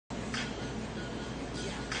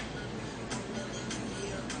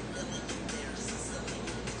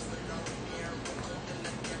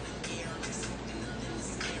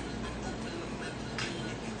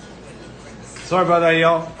Sorry about that,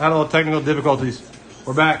 y'all. Had a little technical difficulties.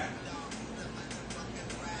 We're back.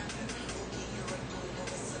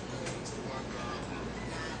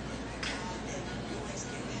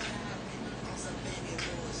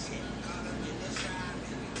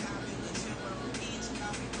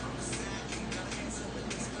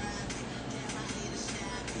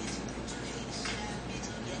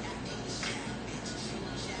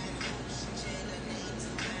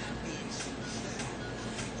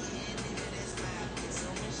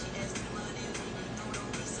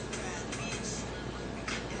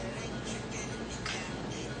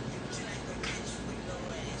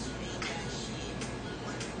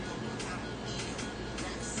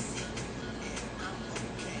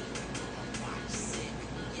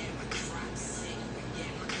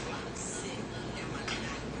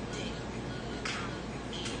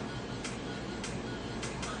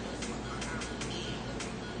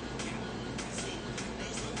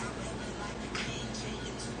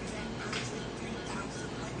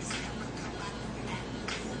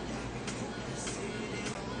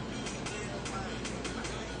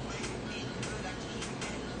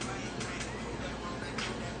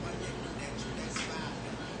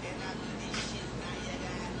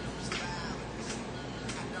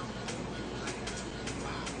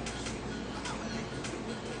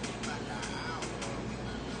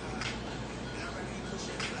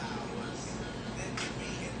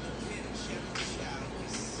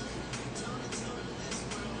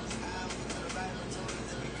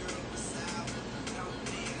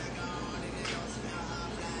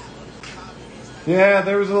 Yeah,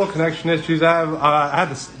 there was a little connection issues. I had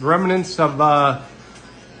the remnants of the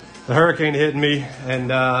hurricane hitting me, and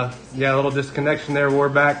yeah, a little disconnection there. We're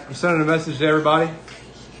back. I'm sending a message to everybody.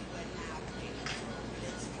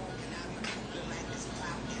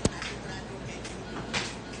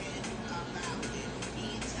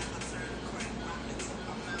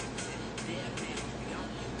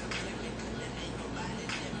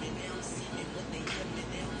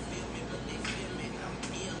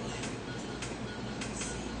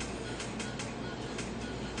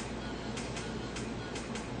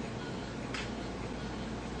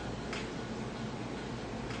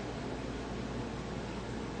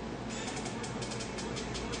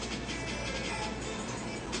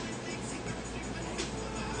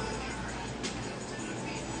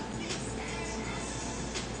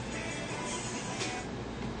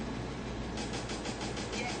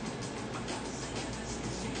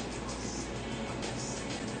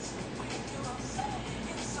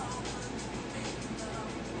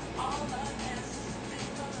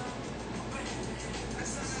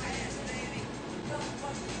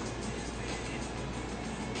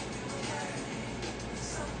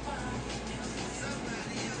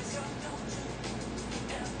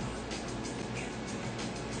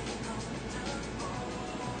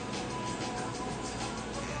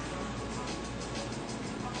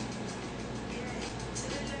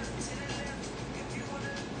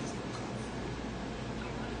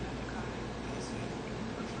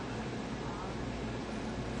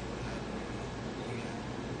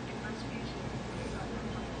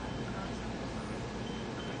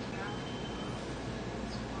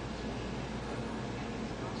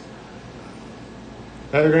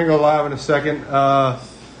 Hey, we're going to go live in a second.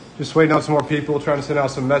 Just waiting on some more people, trying to send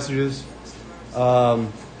out some messages.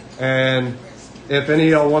 And if any of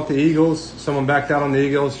y'all want the Eagles, someone backed out on the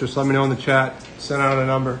Eagles, just let me know in the chat. Send out a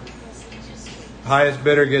number. Highest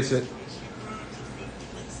bidder gets it.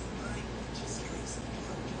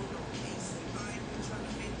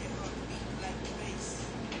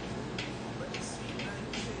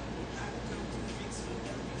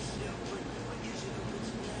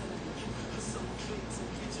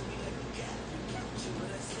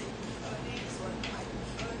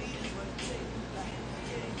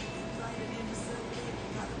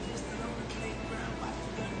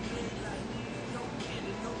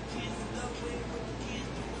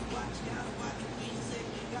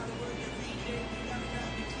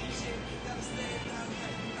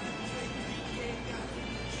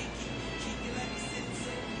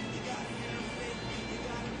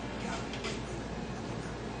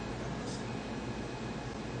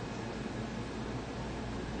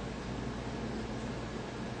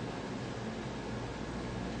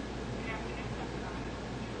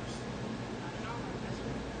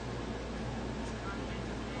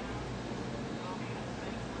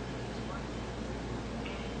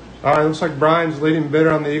 All right, looks like Brian's leading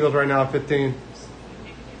bidder on the Eagles right now, 15.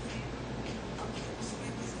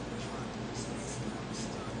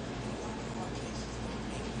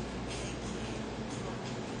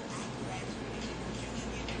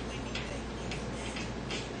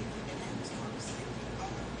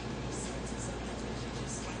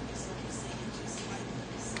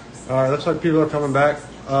 All right, looks like people are coming back.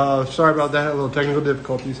 Sorry about that, a little technical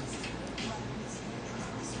difficulties.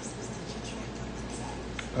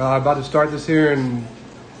 About to start this here in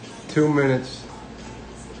 2 minutes.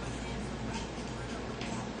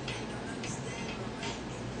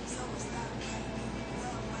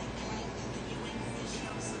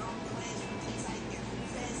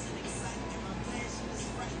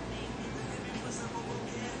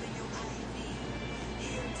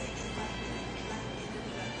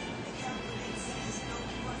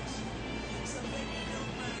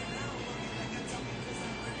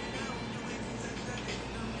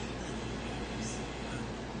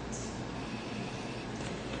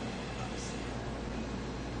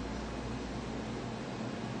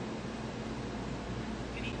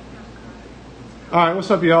 All right,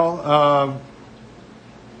 what's up, y'all?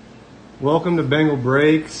 Welcome to Bengal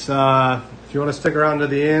Breaks. If you want to stick around to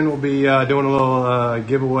the end, we'll be doing a little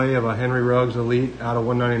giveaway of a Henry Ruggs Elite out of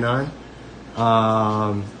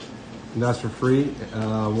 199. That's for free.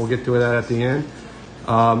 We'll get to that at the end.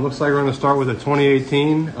 Looks like we're going to start with a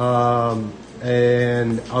 2018,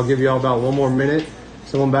 and I'll give y'all about 1 more minute.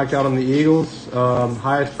 Someone backed out on the Eagles.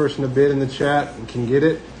 Highest person to bid in the chat can get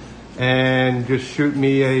it, and just shoot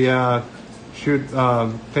me a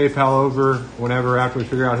PayPal over whenever after we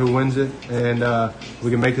figure out who wins it, and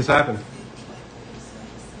we can make this happen.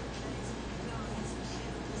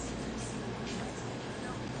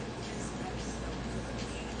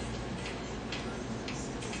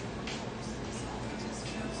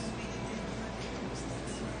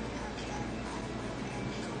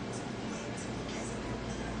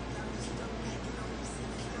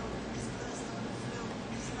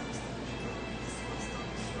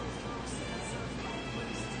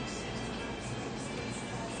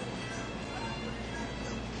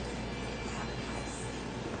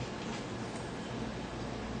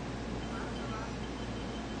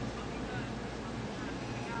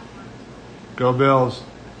 Go Bills.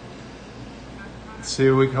 Let's see,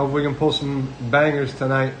 hope we can pull some bangers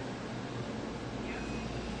tonight.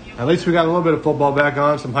 At least we got a little bit of football back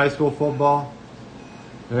on, some high school football.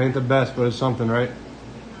 It ain't the best, but it's something, right?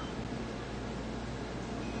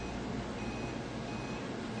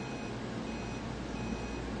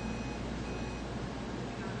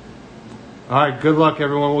 All right, good luck,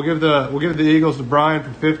 everyone. We'll give the Eagles to Brian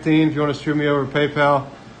for 15 if you want to shoot me over PayPal.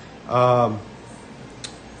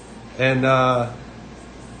 And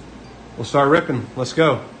we'll start ripping. Let's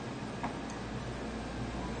go.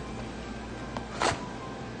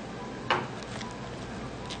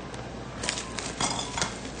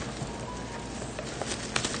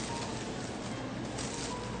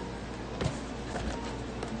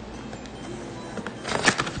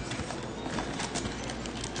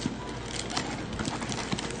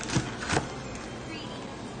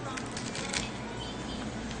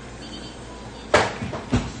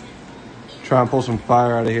 Try and pull some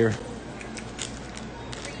fire out of here.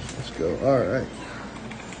 Let's go. All right.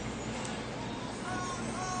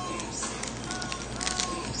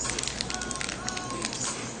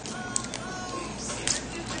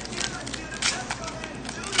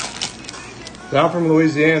 I'm from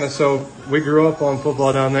Louisiana, so we grew up on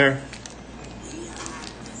football down there.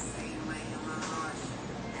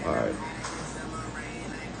 All right.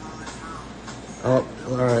 Oh,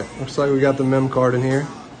 all right. Looks like we got the mem card in here.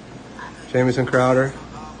 Jamison Crowder,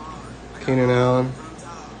 Keenan Allen,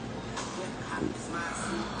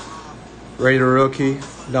 Raider rookie,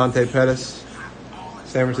 Dante Pettis,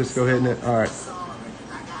 San Francisco hitting it. All right.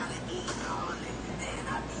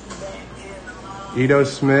 Ito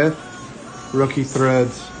Smith, rookie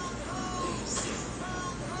threads.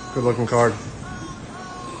 Good looking card.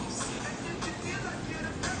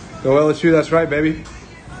 Go LSU, that's right, baby.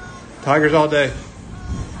 Tigers all day.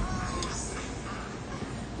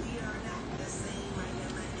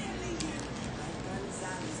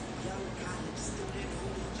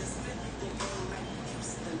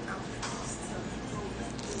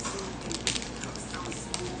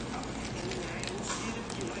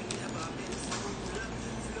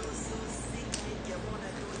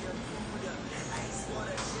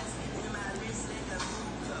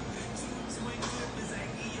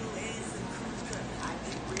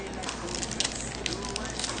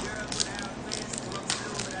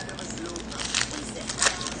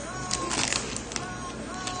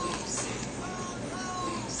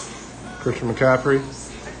 Christian McCaffrey,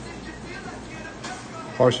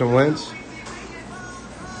 Carson Wentz,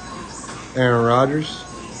 Aaron Rodgers,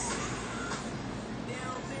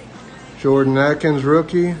 Jordan Atkins,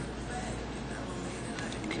 rookie.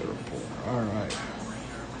 All right.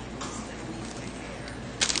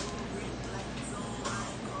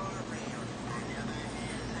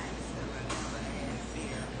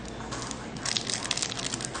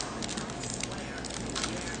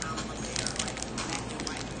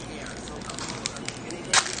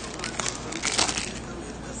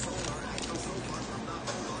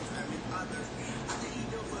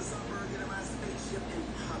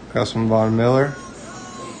 Got some Von Miller.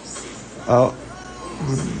 Oh,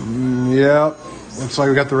 yep. Looks like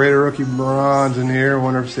we got the Raider rookie bronze in here.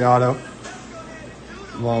 Wonder if it's the auto.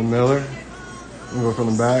 Von Miller. We'll go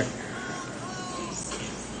from the back.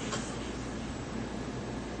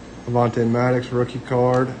 Avonte Maddox rookie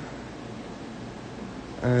card.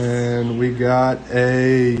 And we got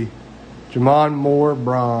a Jamon Moore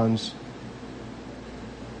bronze.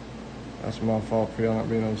 That's my fault for y'all not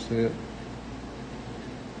being able to see it.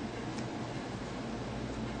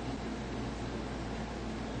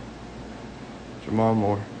 Jamon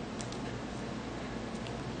Moore.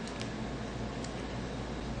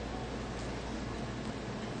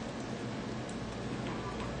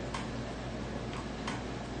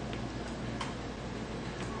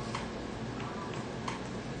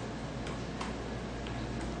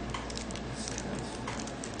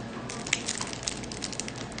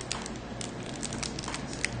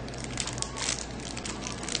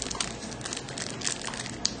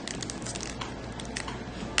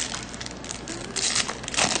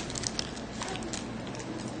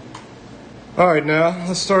 All right, now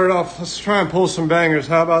let's start it off. Let's try and pull some bangers.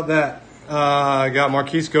 How about that? I got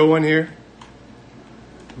Marquise Goodwin here.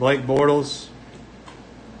 Blake Bortles.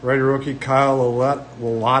 Raider rookie Kyle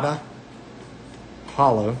Lalata.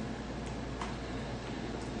 Hollow.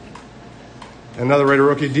 Another Raider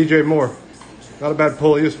rookie, DJ Moore. Not a bad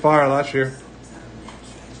pull. He was fire last year.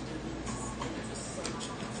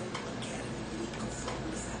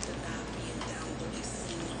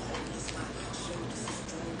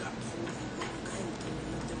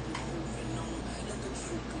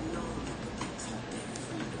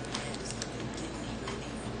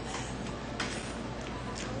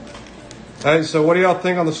 Hey, so what do y'all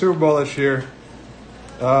think on the Super Bowl this year?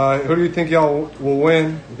 Who do you think y'all will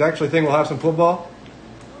win? Do you actually think we'll have some football?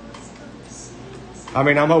 I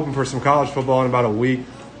mean, I'm hoping for some college football in about a week,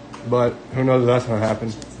 but who knows if that's going to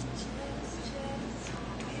happen.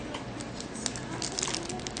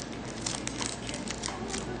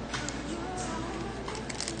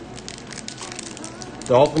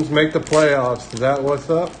 Dolphins make the playoffs. Is that what's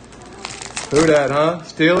up? Who dat, huh?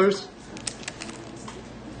 Steelers?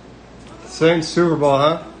 Saints Super Bowl,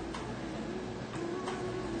 huh?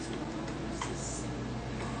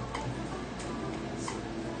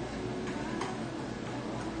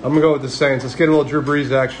 I'm going to go with the Saints. Let's get a little Drew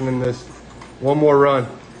Brees action in this. One more run.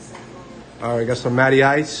 All right, got some Matty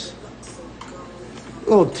Ice. A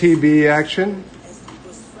little TB action.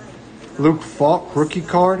 Luke Falk, rookie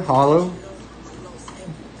card, hollow.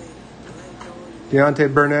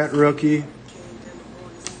 Deontay Burnett, rookie.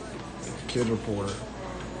 Kid reporter.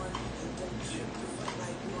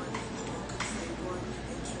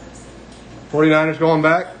 '49ers going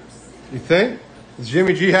back? You think? Does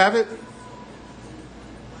Jimmy G have it?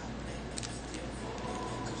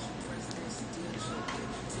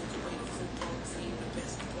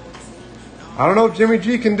 I don't know if Jimmy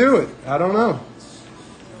G can do it. I don't know.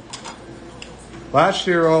 Last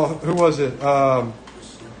year, who was it? Can't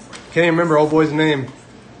even remember old boy's name.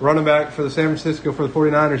 Running back for the San Francisco for the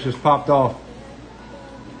 49ers just popped off.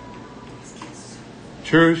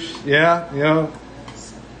 Truce, yeah.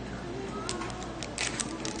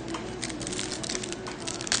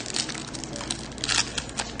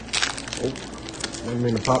 Didn't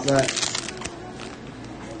mean to pop that.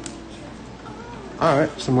 All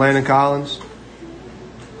right, some Landon Collins.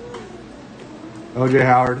 OJ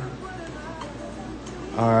Howard.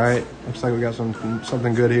 All right, looks like we got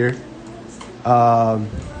something good here.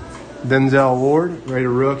 Denzel Ward, Raider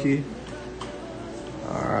rookie.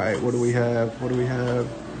 All right, what do we have?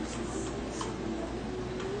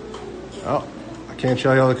 Oh, I can't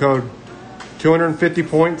show you all the code. 250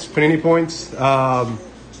 points, Panini points.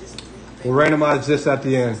 We'll randomize this at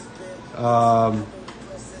the end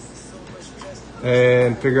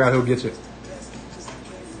and figure out who gets it.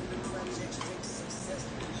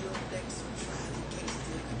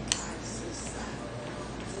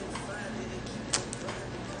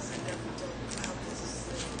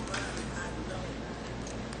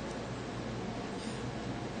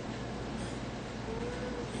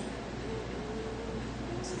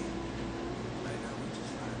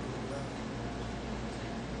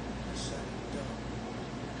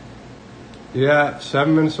 Yeah,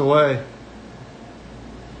 7 minutes away.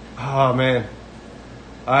 Oh, man.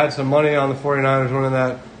 I had some money on the 49ers winning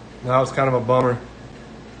that. That was kind of a bummer.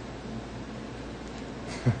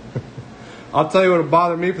 I'll tell you what would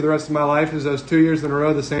bother me for the rest of my life is those 2 years in a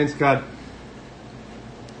row the Saints got,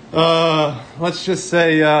 let's just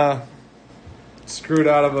say, screwed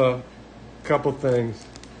out of a couple things.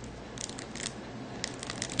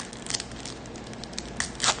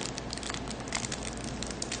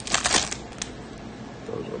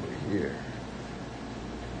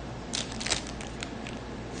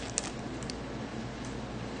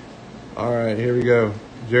 right, here we go.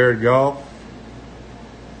 Jared Goff.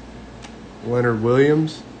 Leonard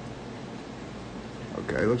Williams.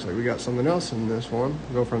 Okay, looks like we got something else in this one.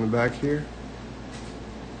 Go from the back here.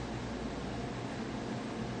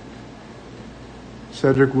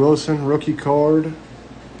 Cedric Wilson, rookie card.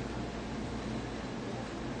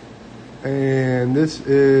 And this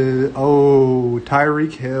is,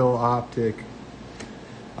 Tyreek Hill, Optic.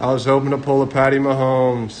 I was hoping to pull a Patty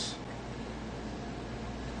Mahomes.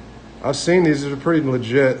 I've seen these are pretty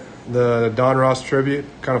legit. The Don Ross tribute,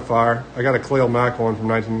 kind of fire. I got a Khalil Mack one from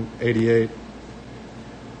 1988.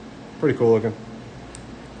 Pretty cool looking.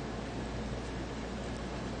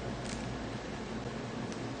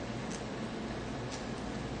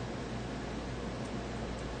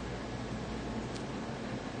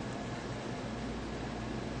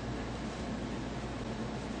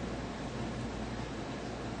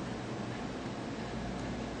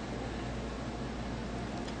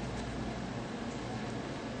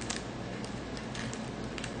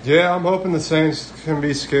 Yeah, I'm hoping the Saints can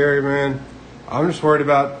be scary, man. I'm just worried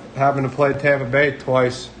about having to play Tampa Bay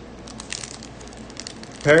twice.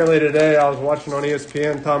 Apparently today, I was watching on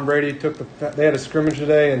ESPN, Tom Brady they had a scrimmage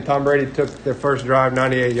today, and Tom Brady took their first drive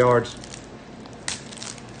 98 yards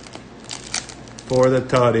for the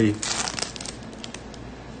tutty.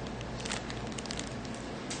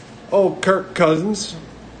 Oh, Kirk Cousins,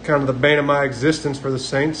 kind of the bane of my existence for the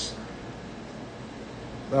Saints.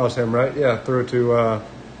 That was him, right? Yeah, threw it to,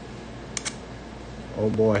 oh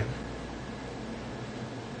boy.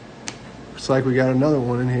 Looks like we got another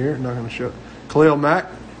one in here. Not going to show. Khalil Mack,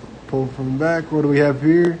 pulled from the back. What do we have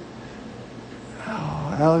here?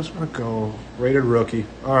 Oh, Alex McCall, rated rookie.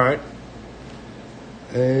 All right.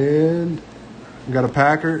 And we got a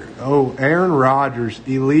Packer. Oh, Aaron Rodgers,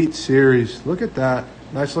 Elite Series. Look at that.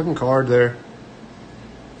 Nice looking card there.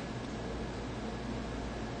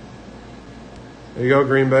 There you go,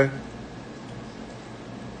 Green Bay.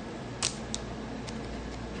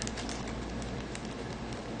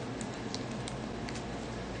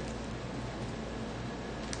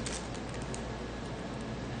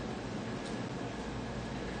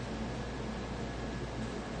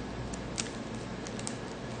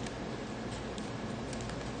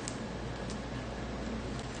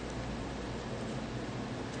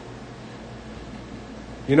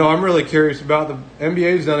 You know, I'm really curious about the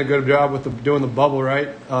NBA's done a good job with doing the bubble, right?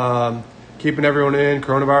 Keeping everyone in,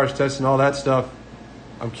 coronavirus tests and all that stuff.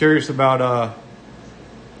 I'm really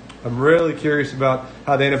curious about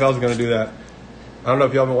how the NFL is going to do that. I don't know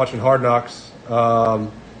if y'all been watching Hard Knocks. Yeah,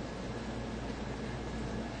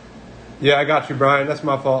 I got you, Brian. That's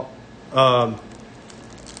my fault. I'm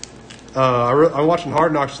watching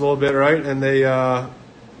Hard Knocks a little bit, right? And they've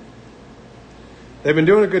been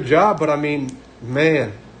doing a good job, but I mean,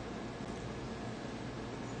 man,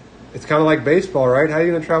 it's kind of like baseball, right? How are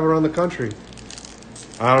you going to travel around the country?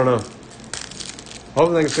 I don't know.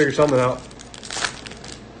 Hopefully they can figure something out.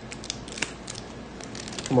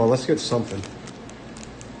 Come on, let's get something.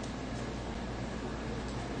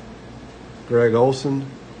 Greg Olson.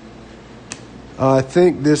 I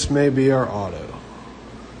think this may be our auto.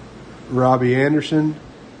 Robbie Anderson.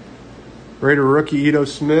 Raider rookie Ito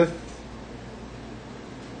Smith.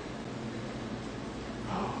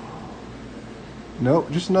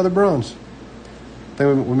 Nope, just another bronze. I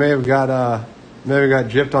think we may have got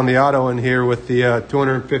gypped on the auto in here with the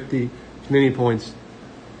 250 mini points.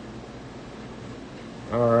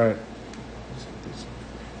 All right.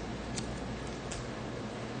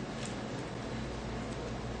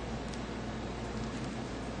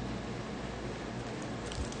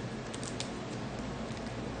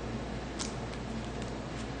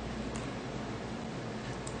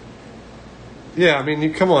 Yeah, I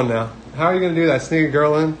mean, come on now. How are you going to do that? Sneak a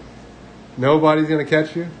girl in? Nobody's going to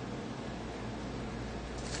catch you?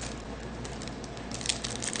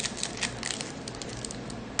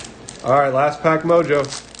 All right, last pack mojo.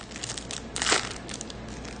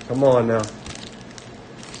 Come on now.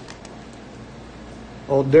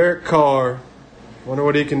 Old Derek Carr. Wonder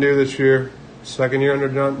what he can do this year. Second year under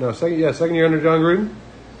John Gruden.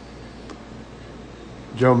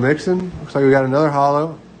 Joe Mixon. Looks like we got another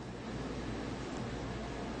hollow.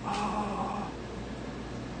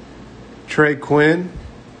 Trey Quinn,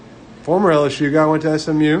 former LSU guy, went to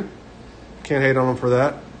SMU. Can't hate on him for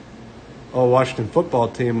that. Oh, Washington football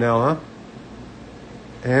team now, huh?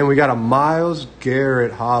 And we got a Myles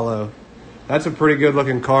Garrett hollow. That's a pretty good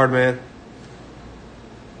looking card, man.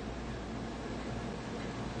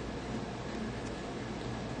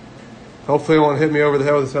 Hopefully it won't hit me over the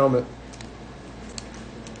head with his helmet.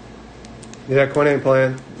 Yeah, Quinn ain't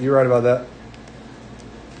playing. You're right about that.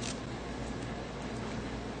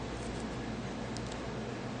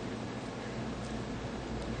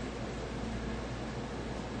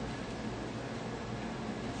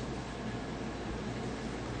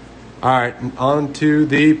 All right, on to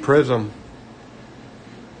the Prizm.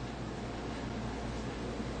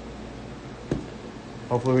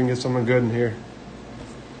 Hopefully we can get something good in here.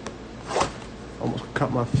 Almost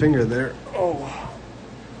cut my finger there. Oh.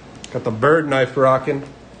 Got the bird knife rocking.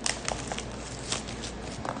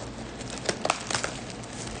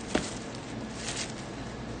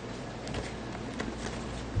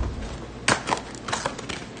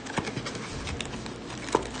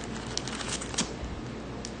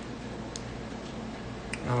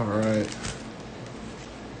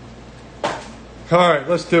 All right,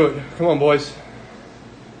 let's do it. Come on, boys.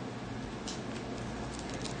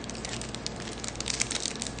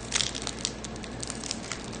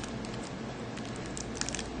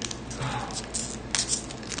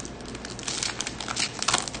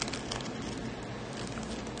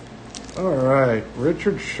 All right,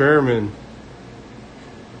 Richard Sherman.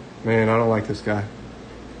 Man, I don't like this guy.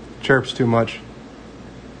 Chirps too much.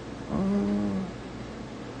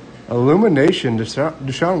 Illumination,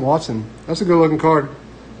 Deshaun Watson. That's a good looking card.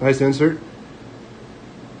 Nice insert.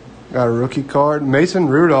 Got a rookie card. Mason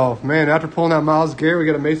Rudolph. Man, after pulling out Myles Garrett, we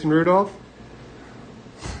got a Mason Rudolph.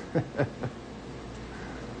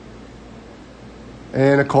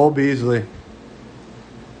 And a Cole Beasley.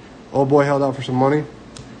 Old boy held out for some money.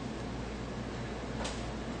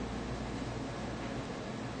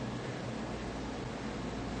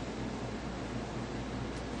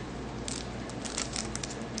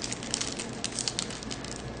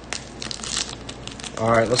 All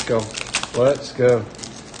right, let's go. Let's go.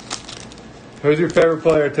 Who's your favorite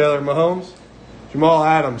player, Taylor? Mahomes? Jamal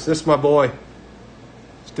Adams. This is my boy.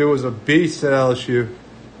 This dude was a beast at LSU.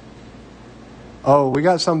 Oh, we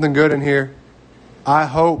got something good in here.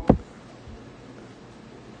 I'm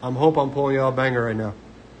pulling y'all a banger right now.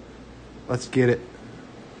 Let's get it.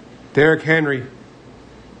 Derrick Henry.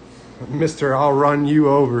 Mr. I'll run you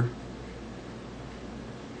over.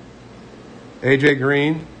 AJ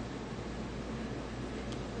Green.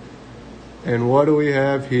 And what do we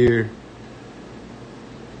have here?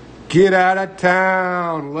 Get out of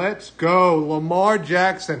town. Let's go. Lamar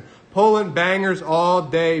Jackson. Pulling bangers all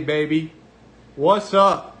day, baby. What's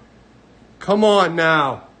up? Come on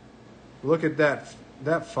now. Look at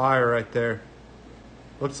that fire right there.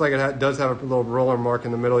 Looks like it does have a little roller mark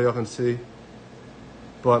in the middle you can see.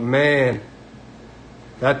 But man,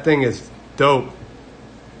 that thing is dope.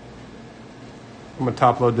 I'm going to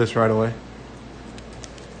top load this right away.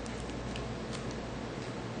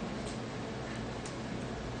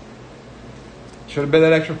 Should have been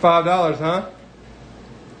that extra $5, huh?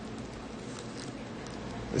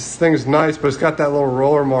 This thing's nice, but it's got that little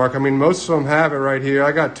roller mark. I mean, most of them have it right here.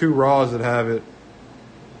 I got 2 raws that have it.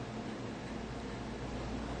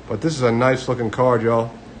 But this is a nice looking card,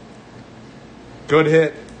 y'all. Good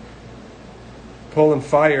hit. Pulling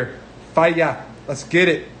fire. Fire. Let's get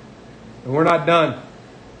it. And we're not done.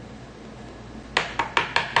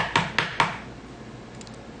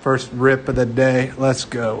 First rip of the day. Let's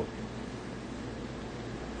go.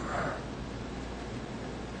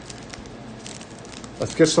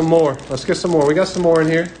 Let's get some more. Let's get some more. We got some more in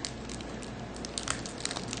here.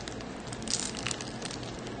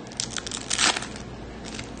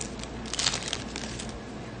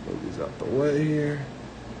 Move these out the way here.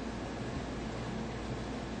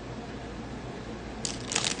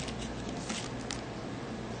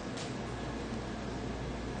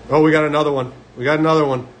 Oh, we got another one. We got another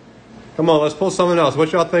one. Come on, let's pull something else.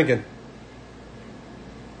 What y'all thinking?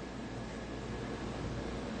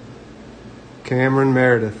 Cameron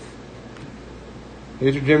Meredith.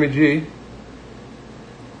 Here's your Jimmy G.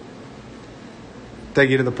 Take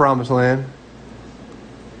you to the promised land.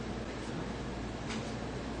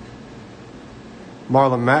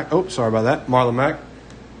 Marlon Mack. Oh, sorry about that. Marlon Mack.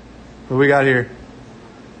 What we got here?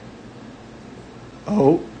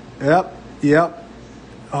 Oh, yep.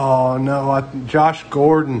 Oh, no. Josh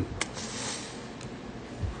Gordon.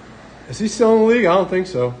 Is he still in the league? I don't think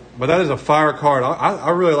so. But that is a fire card.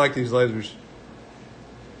 I really like these lasers.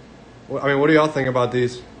 I mean, what do y'all think about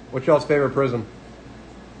these? What's y'all's favorite Prizm?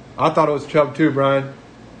 I thought it was Chubb too, Brian.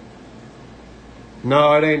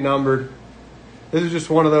 No, it ain't numbered. This is just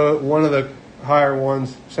one of the higher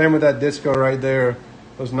ones. Same with that disco right there.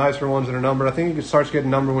 Those nicer ones that are numbered. I think it starts getting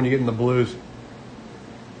numbered when you get in the blues.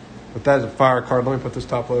 But that is a fire card. Let me put this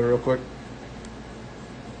top loader real quick.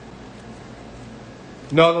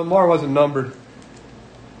 No, the Lamar wasn't numbered.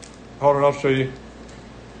 Hold on, I'll show you.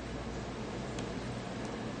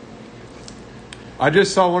 I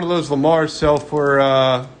just saw one of those Lamars sell for,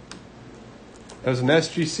 it was an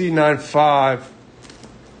SGC 9.5,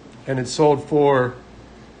 and it sold for,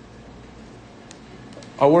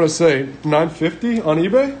 I want to say, $950 on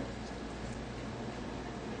eBay.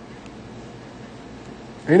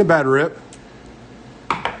 Ain't a bad rip.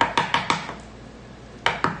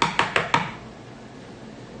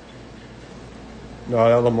 No,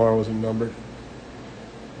 that Lamar wasn't numbered.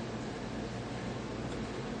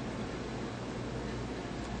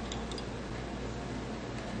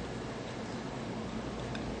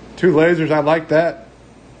 Two lasers, I like that.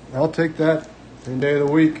 I'll take that any day of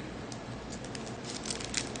the week.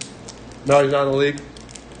 No, he's not in the league.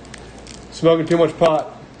 Smoking too much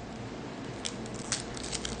pot.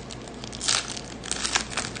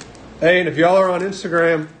 Hey, and if y'all are on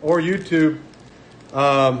Instagram or YouTube,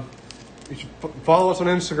 you should follow us on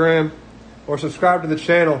Instagram or subscribe to the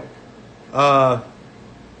channel.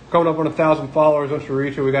 Coming up on 1,000 followers. Once we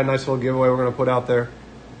reach it, we got a nice little giveaway we're going to put out there.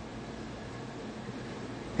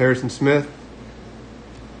 Harrison Smith.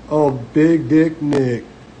 Oh, Big Dick Nick.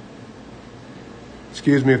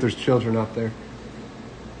 Excuse me if there's children out there.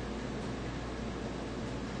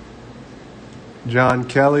 John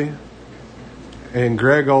Kelly. And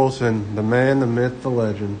Greg Olson, the man, the myth, the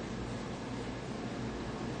legend.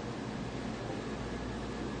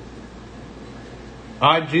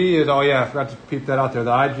 IG is, oh yeah, I forgot to peep that out there.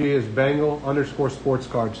 The IG is Bengal _sports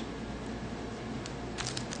cards.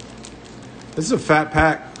 This is a fat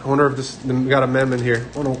pack. I wonder if this got a mem in here.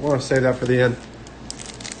 I want to save that for the end.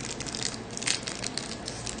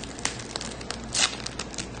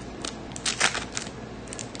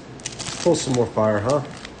 Pull some more fire, huh?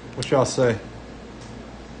 What y'all say?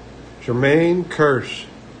 Jermaine Kirsch.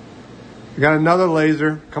 We got another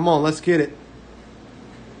laser. Come on, let's get it.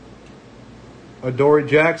 Adoree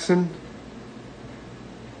Jackson.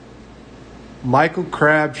 Michael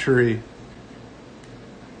Crabtree.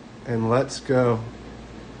 And let's go.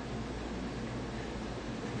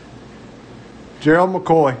 Gerald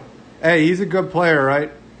McCoy. Hey, he's a good player,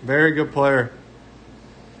 right? Very good player.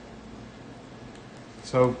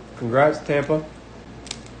 So, congrats, Tampa.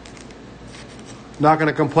 Not going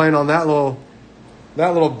to complain on that little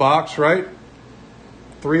box, right?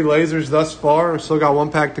 3 lasers thus far. Still got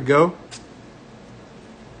 1 pack to go.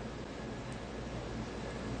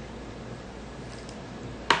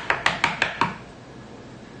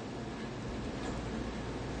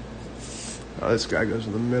 Oh, this guy goes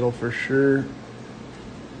in the middle for sure.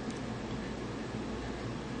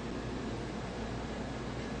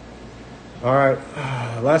 All right,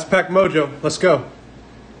 last pack mojo. Let's go.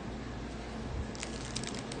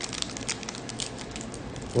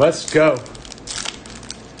 Let's go.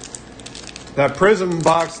 That Prizm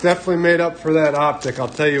box definitely made up for that Optic, I'll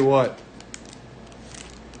tell you what.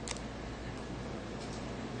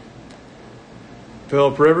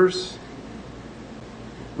 Phillip Rivers.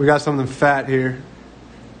 We got something fat here.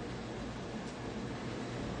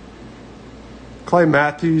 Clay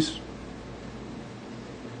Matthews.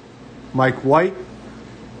 Mike White.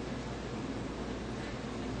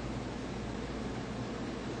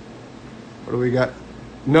 What do we got?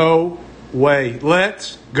 No way.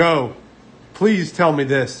 Let's go. Please tell me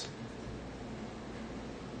this.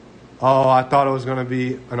 Oh, I thought it was going to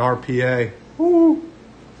be an RPA. Woo.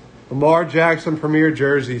 Lamar Jackson Premier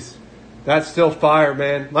Jerseys. That's still fire,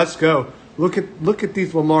 man. Let's go. Look at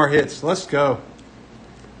these Lamar hits. Let's go.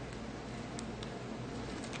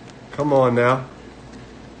 Come on now.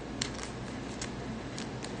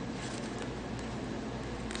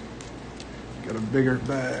 Got a bigger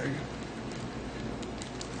bag.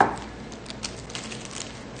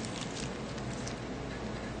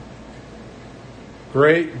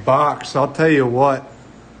 Great box. I'll tell you what.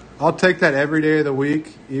 I'll take that every day of the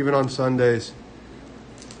week, even on Sundays.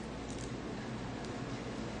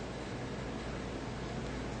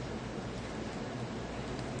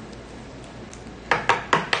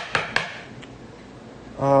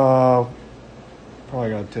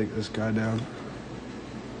 Probably got to take this guy down.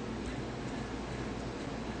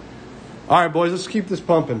 All right, boys, let's keep this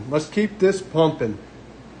pumping. Let's keep this pumping.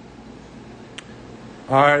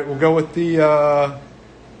 All right, we'll go with the,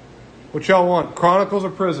 what y'all want? Chronicles or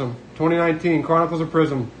Prizm? 2019, Chronicles or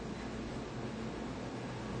Prizm?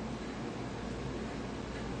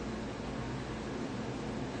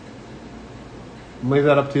 Leave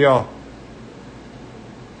that up to y'all.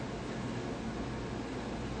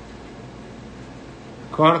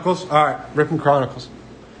 Chronicles? All right, ripping Chronicles.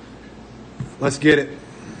 Let's get it.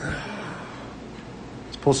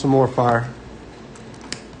 Let's pull some more fire.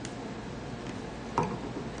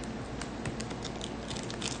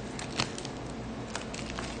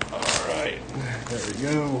 All right, there we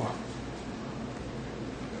go.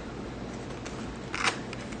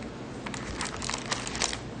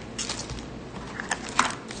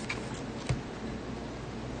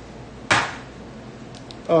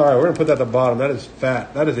 All right, we're going to put that at the bottom. That is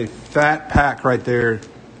fat. That is a fat pack right there.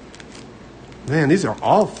 Man, these are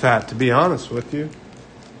all fat, to be honest with you.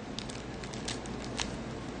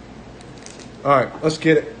 All right, let's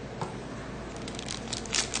get it.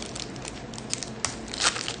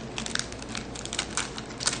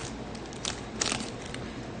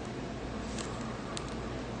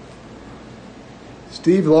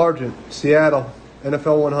 Steve Largent, Seattle,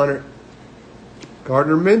 NFL 100.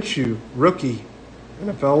 Gardner Minshew, rookie,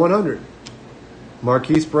 NFL 100.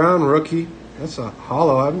 Marquise Brown, rookie. That's a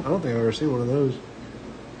hollow. I don't think I've ever seen one of those.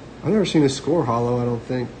 I've never seen a score hollow, I don't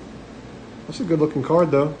think. That's a good-looking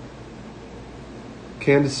card, though.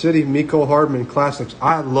 Kansas City, Mecole Hardman, Classics.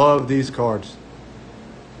 I love these cards.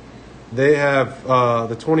 They have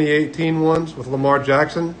the 2018 ones with Lamar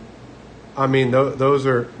Jackson. I mean, those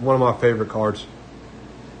are one of my favorite cards.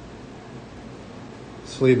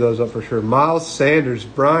 Sleeve those up for sure. Miles Sanders.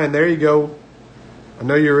 Brian, there you go. I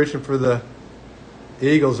know you were reaching for the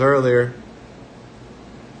Eagles earlier.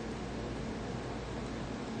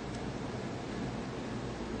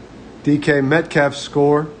 DK Metcalf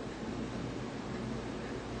score.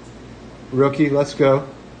 Rookie, let's go.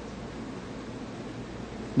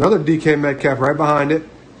 Another DK Metcalf right behind it.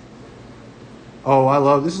 Oh, I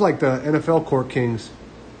love this. Is like the NFL Court Kings.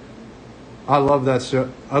 I love that shit.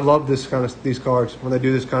 I love this kind of these cards when they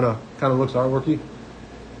do this kind of looks artworky.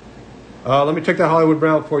 Let me check that Hollywood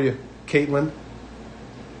Brown for you, Caitlin.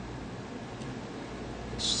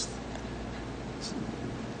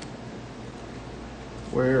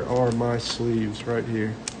 Where are my sleeves? Right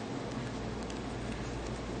here.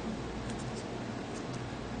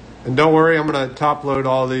 And don't worry, I'm going to top load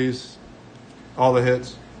all these, all the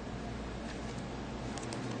hits.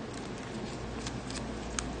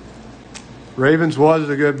 Ravens was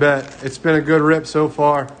a good bet. It's been a good rip so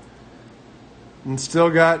far. And still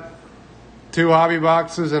got 2 hobby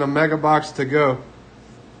boxes and a mega box to go.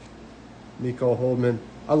 Mecole Hardman.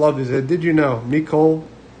 I love these. Did you know Mecole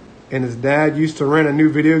and his dad used to rent a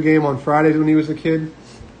new video game on Fridays when he was a kid?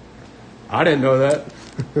 I didn't know that.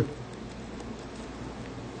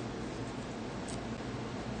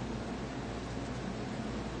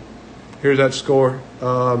 Here's that score.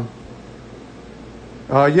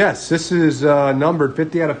 Yes, this is numbered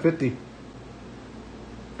 50 out of 50.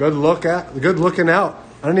 Good looking out.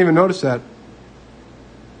 I didn't even notice that.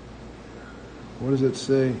 What does it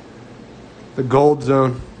say? The gold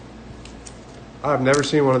zone. I've never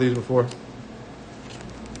seen one of these before.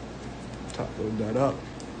 Top load that up.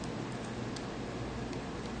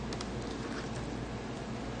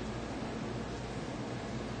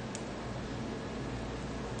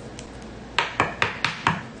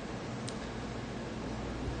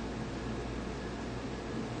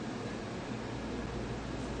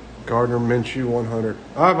 Gardner Minshew 100.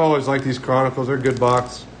 I've always liked these Chronicles. They're a good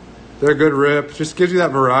box. They're a good rip. Just gives you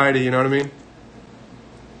that variety, you know what I mean?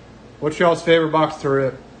 What's y'all's favorite box to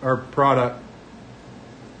rip or product?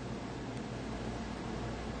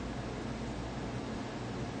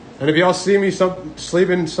 And if y'all see me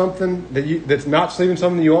sleeving something that's not sleeving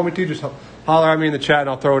something you want me to, just holler at me in the chat and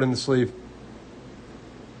I'll throw it in the sleeve.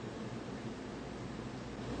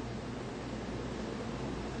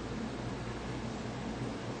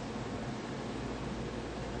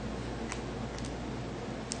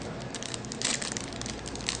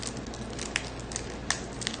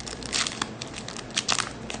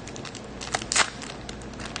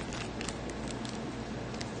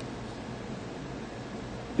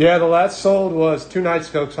 Yeah, the last sold was 2 nights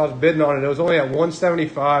ago because I was bidding on it. It was only at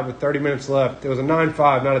 175 with 30 minutes left. It was a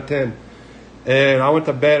 9.5, not a 10. And I went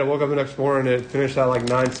to bed. I woke up the next morning and it finished at like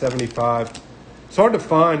 9.75. It's hard to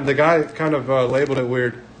find. The guy kind of labeled it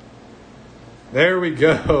weird. There we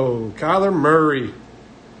go. Kyler Murray.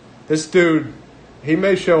 This dude, he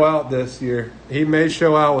may show out this year. He may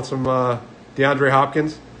show out with some DeAndre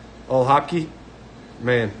Hopkins. Old Hopkey.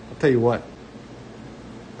 Man, I'll tell you what.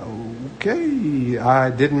 Okay, I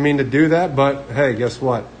didn't mean to do that, but hey, guess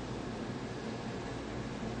what?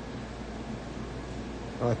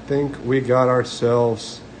 I think we got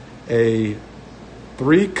ourselves a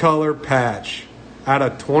 3-color patch out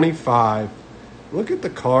of 25. Look at the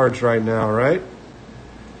cards right now, right?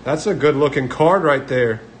 That's a good looking card right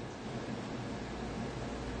there.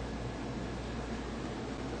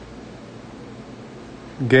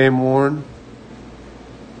 Game worn.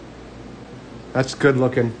 That's good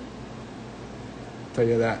looking. I'll tell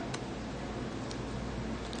you that.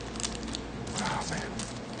 Oh man.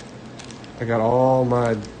 I got all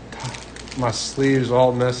my sleeves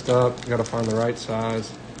all messed up. Gotta find the right size.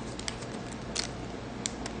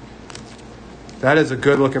 That is a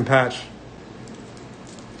good looking patch.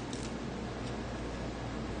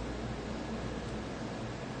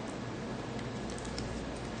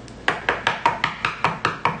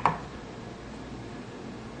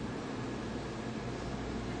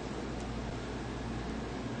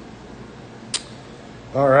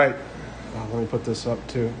 All right. Let me put this up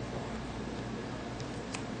too.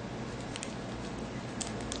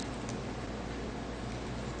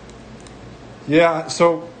 Yeah,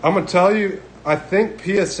 so I'm going to tell you, I think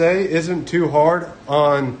PSA isn't too hard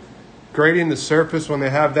on grading the surface when they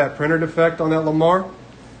have that printer defect on that Lamar,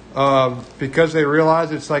 because they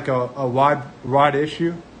realize it's like a wide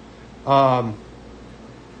issue. And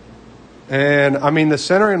I mean, the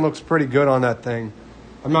centering looks pretty good on that thing.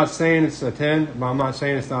 I'm not saying it's a 10, but I'm not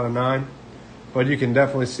saying it's not a 9. But you can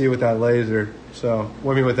definitely see with that laser. So,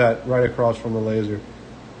 with that right across from the laser.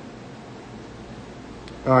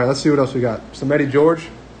 All right, let's see what else we got. Some Eddie George.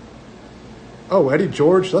 Oh, Eddie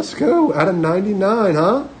George, let's go. Out of 99,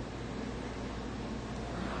 huh?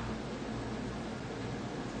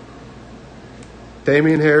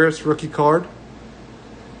 Damian Harris, rookie card.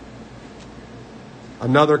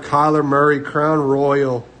 Another Kyler Murray, Crown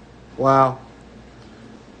Royal. Wow.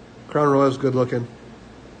 Crown Royal's good looking.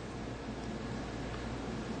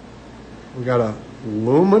 We got a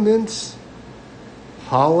Luminance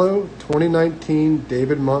Hollow 2019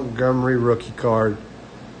 David Montgomery rookie card.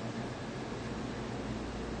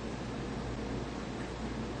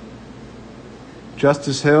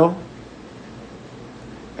 Justice Hill.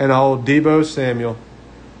 And old Deebo Samuel.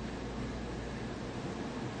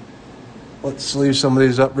 Let's sleeve some of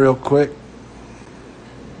these up real quick.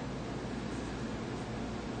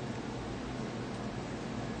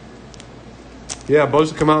 Yeah,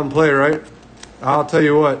 Bosa come out and play, right? I'll tell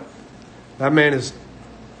you what, that man is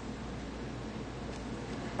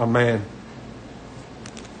a man.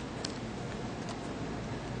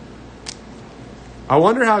 I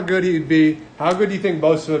wonder how good he'd be. How good do you think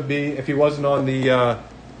Bosa would be if he wasn't on the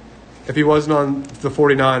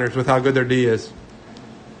 49ers with how good their D is?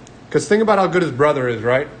 Because think about how good his brother is,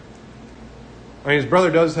 right? I mean, his brother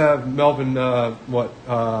does have Melvin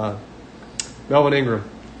Ingram.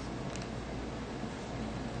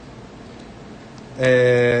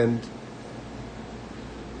 And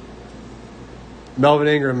Melvin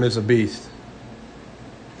Ingram is a beast.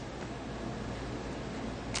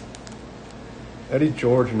 Eddie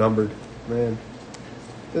George numbered. Man,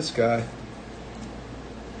 this guy.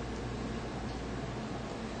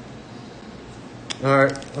 All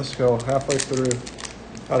right, let's go. About halfway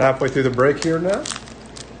through the break here now.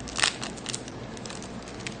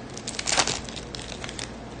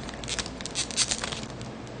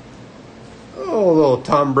 Oh, a little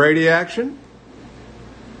Tom Brady action.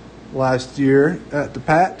 Last year at the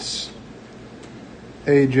Pats.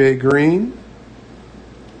 AJ Green.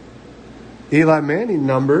 Eli Manning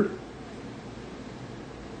numbered.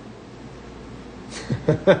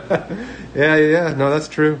 Yeah. No, that's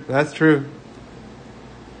true. That's true.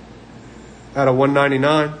 Out of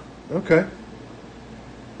 199. Okay.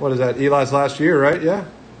 What is that? Eli's last year, right? Yeah.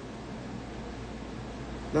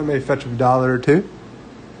 That may fetch him $1 or $2.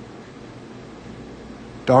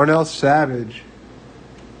 Darnell Savage.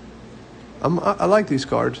 I like these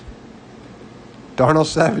cards. Darnell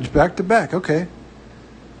Savage back to back. Okay.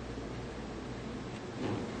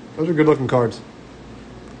 Those are good looking cards.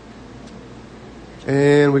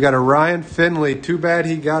 And we got a Ryan Finley. Too bad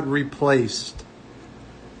he got replaced.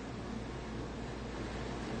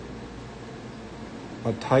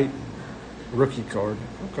 A Titan rookie card.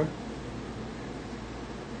 Okay.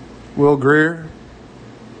 Will Greer,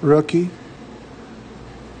 rookie.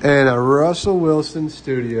 And a Russell Wilson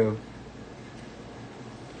studio.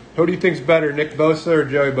 Who do you think's better, Nick Bosa or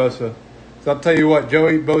Joey Bosa? So I'll tell you what,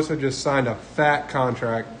 Joey Bosa just signed a fat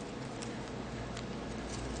contract.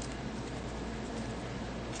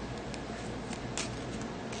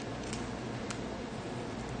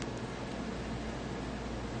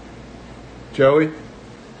 Joey?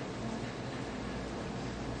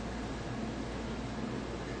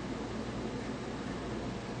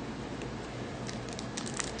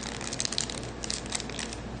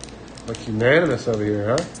 Like unanimous over here,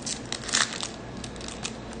 huh?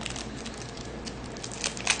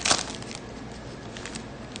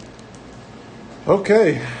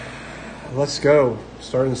 Okay, let's go.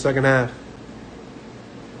 Starting the second half.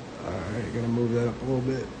 All right, gonna move that up a little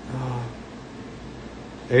bit. Oh.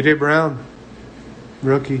 AJ Brown,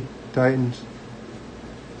 rookie, Titans.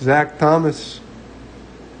 Zach Thomas.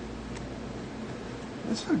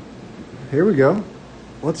 Here we go.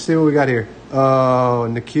 Let's see what we got here. Oh,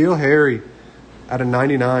 N'Keal Harry out of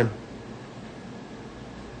 99.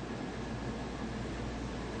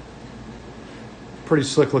 Pretty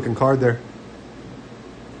slick looking card there.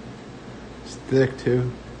 It's thick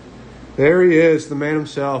too. There he is, the man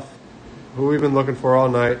himself, who we've been looking for all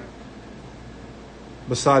night.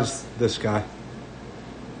 Besides this guy.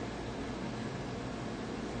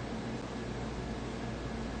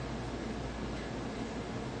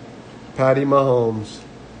 Patty Mahomes.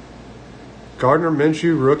 Gardner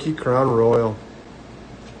Minshew, rookie Crown Royal.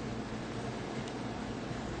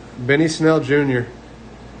 Benny Snell Jr.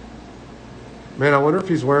 Man, I wonder if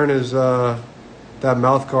he's wearing his that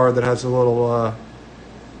mouth guard that has a little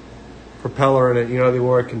propeller in it. You know, they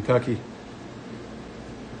wore at Kentucky.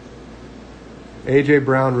 A.J.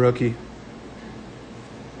 Brown, rookie.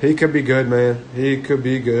 He could be good, man. He could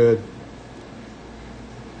be good.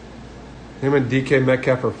 Him and DK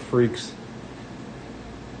Metcalf are freaks.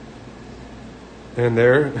 And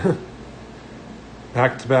there,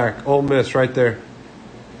 back to back. Ole Miss right there.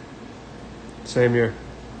 Same year.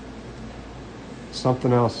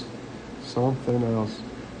 Something else. Something else.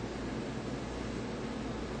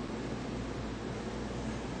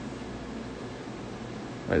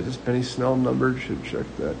 All right, is this Benny Snell numbered? Should check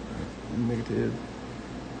that. Negative.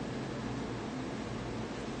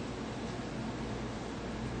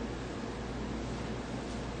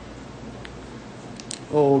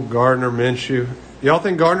 Oh, Gardner Minshew. Y'all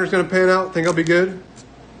think Gardner's going to pan out? Think he'll be good?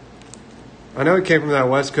 I know he came from that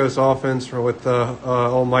West Coast offense with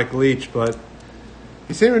old Mike Leach, but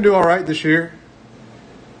he seemed to do all right this year.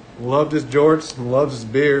 Loved his jorts and loves his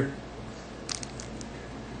beer.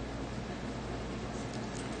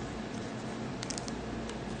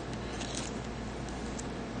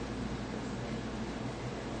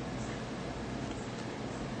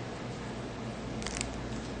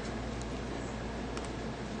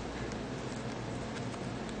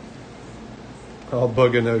 Oh,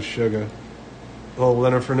 booger no sugar. Little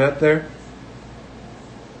Leonard Fournette there.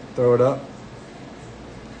 Throw it up.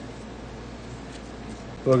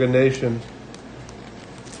 Booger Nation.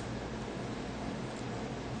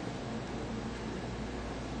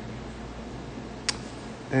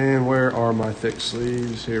 And where are my thick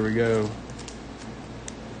sleeves? Here we go.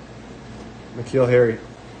 N'Keal Harry.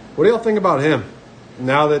 What do y'all think about him?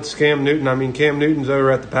 Now that Cam Newton's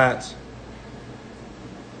over at the Pats.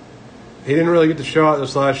 He didn't really get to show out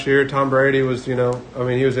this last year. Tom Brady was, he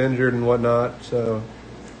was injured and whatnot. So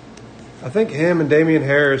I think him and Damian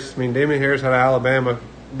Harris, Damian Harris out of Alabama,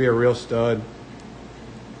 would be a real stud.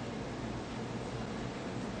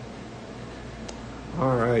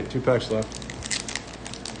 All right, 2 packs left.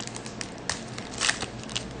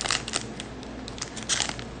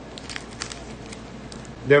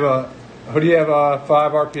 Who do you have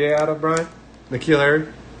 5 RPA out of, Brian? N'Keal Harry?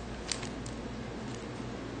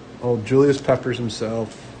 Oh, Julius Peppers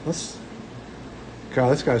himself.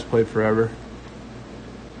 God, this guy's played forever.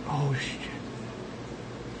 Oh, shit.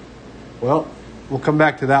 Well, we'll come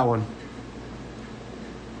back to that one.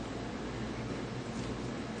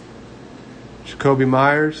 Jacoby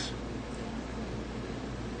Myers.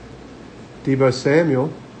 Deebo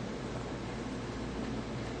Samuel.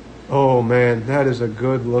 Oh, man, that is a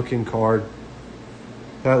good-looking card.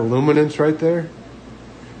 That Luminance right there.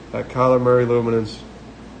 That Kyler Murray Luminance.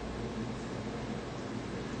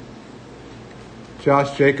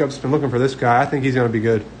 Josh Jacobs, been looking for this guy. I think he's going to be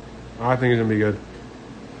good.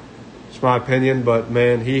 It's my opinion, but,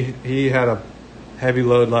 man, he had a heavy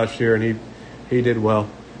load last year, and he did well.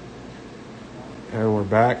 And we're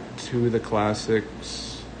back to the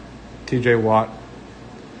classics. TJ Watt.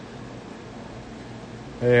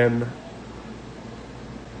 And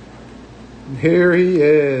here he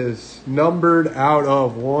is, numbered out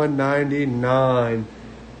of 199.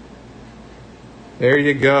 There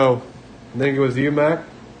you go. I think it was you, Mac.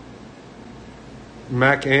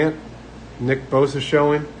 Mac Ant. Nick Bosa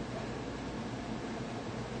showing.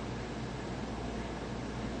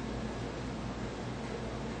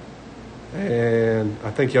 And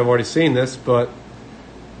I think you've already seen this, but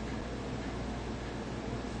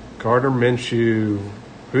Gardner Minshew.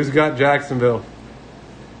 Who's got Jacksonville?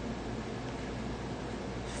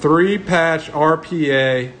 3-patch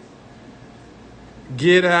RPA.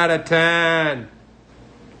 Get out of 10.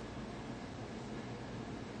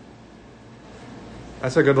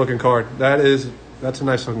 That's a good-looking card. That's a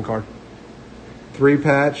nice-looking card.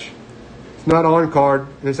 3-patch. It's not on card.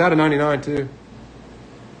 And it's out of 99 too.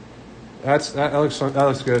 That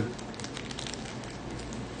looks good.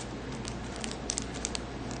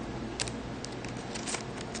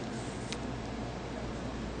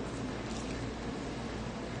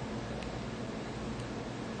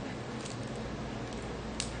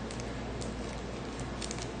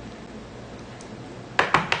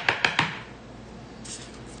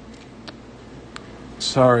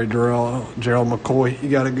 Sorry, Gerald McCoy. You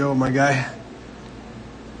got to go, my guy.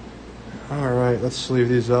 All right, let's sleeve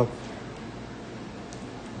these up.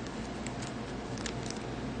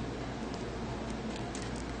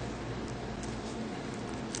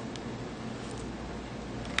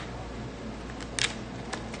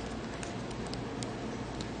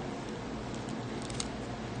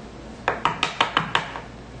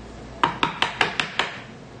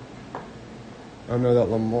 I know that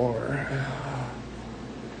Lamar.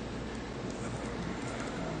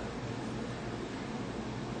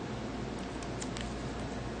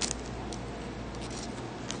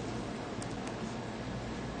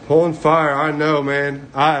 Pulling fire, I know, man.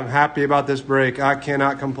 I am happy about this break. I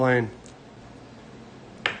cannot complain.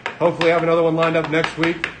 Hopefully I have another one lined up next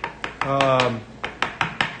week.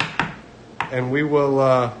 And we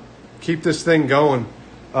will keep this thing going.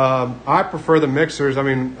 I prefer the mixers. I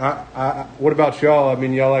mean, what about y'all? I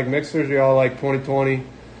mean, y'all like mixers or y'all like 2020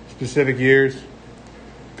 specific years?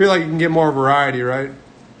 I feel like you can get more variety, right?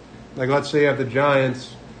 Like, let's say you have the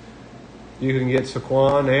Giants. You can get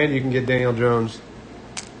Saquon and you can get Daniel Jones.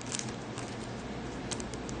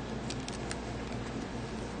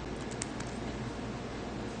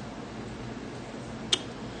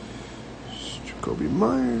 Kobe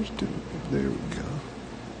Myers, dude. There we go.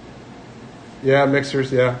 Yeah,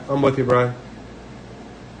 mixers. Yeah, I'm with you, Brian.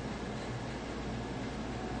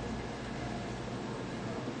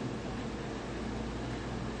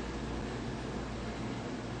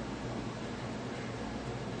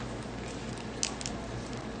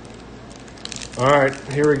 All right,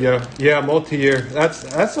 here we go. Yeah, multi-year.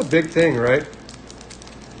 That's a big thing, right?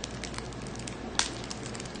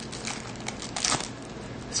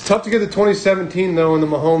 It's tough to get the 2017 though in the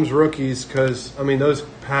Mahomes rookies because I mean those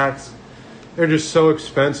packs, they're just so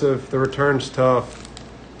expensive. The return's tough.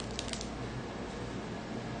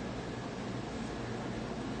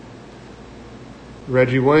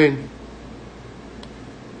 Reggie Wayne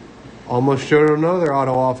almost showed another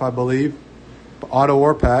auto off, I believe. Auto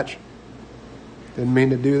or patch. Didn't mean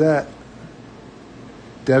to do that.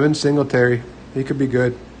 Devin Singletary. He could be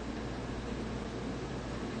good.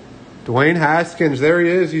 Dwayne Haskins. There he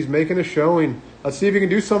is. He's making a showing. Let's see if he can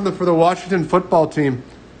do something for the Washington football team.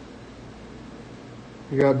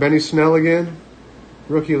 You got Benny Snell again.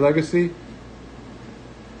 Rookie legacy.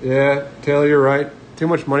 Yeah, Taylor, you're right. Too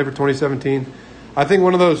much money for 2017. I think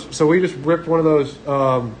one of those. So we just ripped one of those.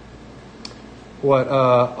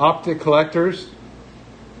 Optic collectors.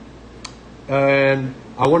 And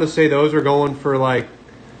I want to say those are going for like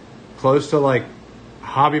close to like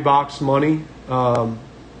hobby box money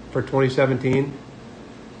for 2017.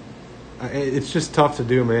 It's just tough to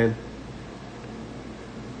do, man.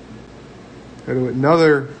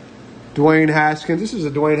 Another Dwayne Haskins. This is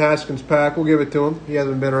a Dwayne Haskins pack. We'll give it to him. He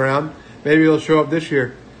hasn't been around. Maybe he'll show up this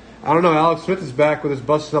year. I don't know. Alex Smith is back with his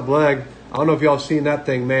busted up leg. I don't know if y'all seen that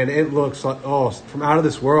thing, man. It looks like, from out of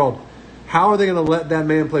this world. How are they going to let that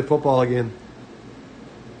man play football again?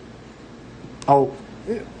 Oh,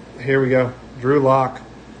 here we go. Drew Lock.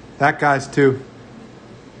 That guy's too.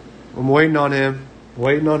 I'm waiting on him.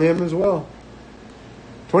 Waiting on him as well.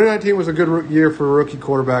 2019 was a good year for rookie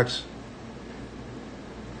quarterbacks.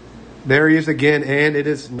 There he is again, and it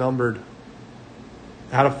is numbered.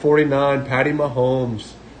 Out of 49, Patty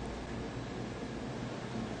Mahomes.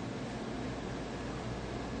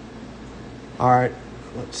 All right,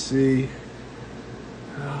 let's see.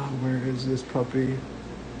 Where is this puppy?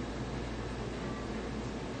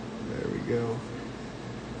 There we go.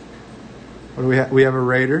 What do we have? We have a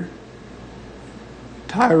Raider.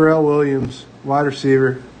 Tyrell Williams, wide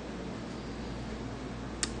receiver.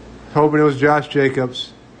 Hoping it was Josh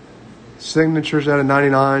Jacobs. Signatures out of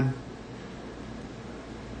 99.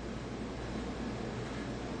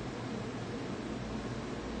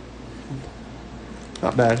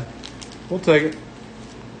 Not bad. We'll take it.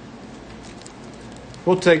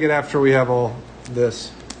 We'll take it after we have all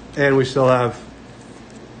this. And we still have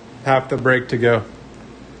half the break to go.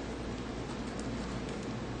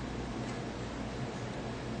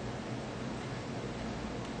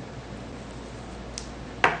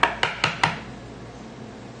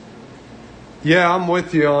 Yeah, I'm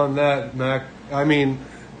with you on that, Mac. I mean,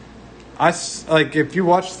 if you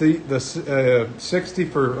watch the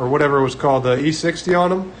 60 or whatever it was called, the E60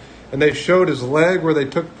 on him, and they showed his leg where they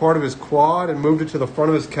took part of his quad and moved it to the front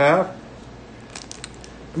of his calf.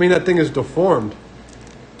 I mean, that thing is deformed.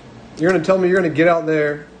 You're going to tell me you're going to get out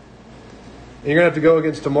there and you're going to have to go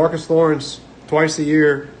against DeMarcus Lawrence twice a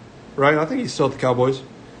year, right? I think he's still at the Cowboys.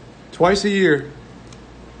 Twice a year,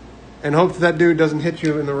 and hope that dude doesn't hit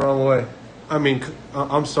you in the wrong way. I mean,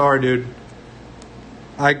 I'm sorry, dude.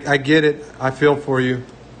 I get it. I feel for you.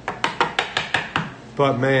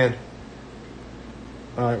 But, man.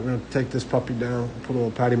 All right, we're going to take this puppy down. Put a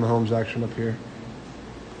little Patty Mahomes action up here.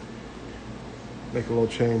 Make a little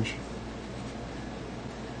change.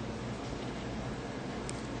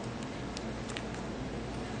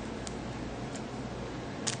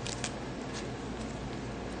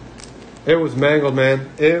 It was mangled, man.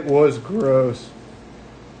 It was gross.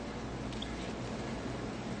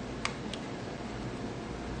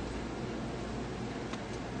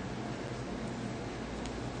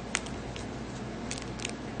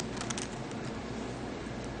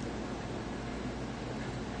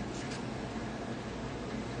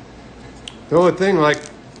 The only thing, like,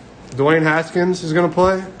 Dwayne Haskins is going to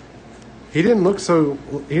play. He didn't look so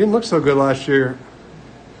good last year.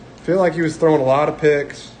 I feel like he was throwing a lot of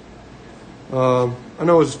picks. I know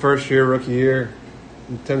it was his first year, rookie year.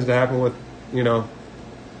 It tends to happen with,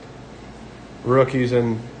 rookies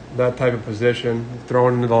in that type of position,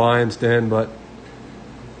 thrown into the lion's den, but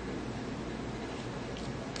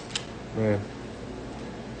man.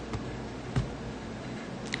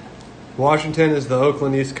 Washington is the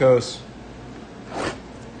Oakland East Coast.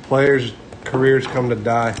 Players' careers come to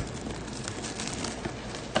die.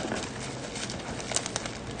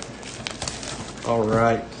 All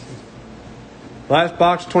right. Last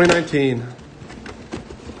box, 2019.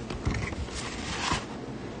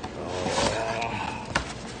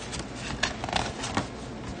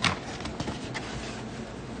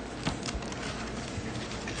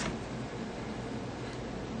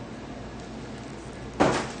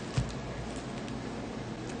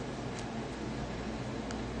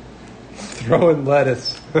 Throwing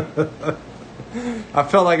lettuce. I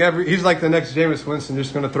felt like he's like the next Jameis Winston,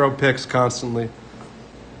 just going to throw picks constantly.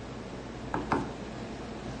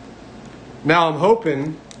 Now I'm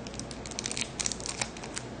hoping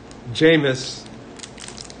Jameis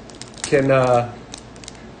can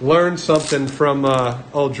learn something from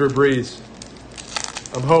old Drew Brees.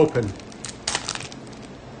 I'm hoping.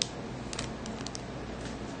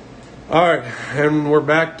 All right, and we're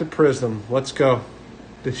back to Prizm. Let's go.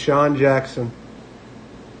 Deshaun Jackson.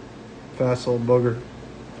 Fast old booger.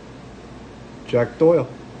 Jack Doyle.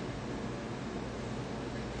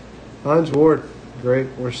 Hines Ward. Great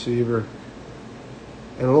receiver.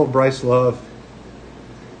 And a little Bryce Love.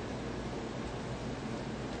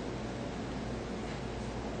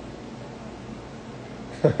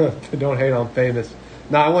 Don't hate on famous.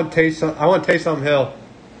 No, I want Taysom Hill.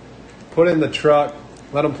 Put it in the truck.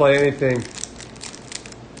 Let him play anything.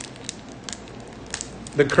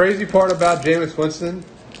 The crazy part about Jameis Winston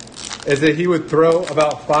is that he would throw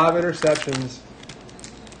about 5 interceptions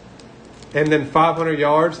and then 500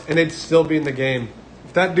 yards, and they'd still be in the game.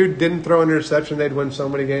 If that dude didn't throw an interception, they'd win so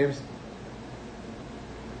many games.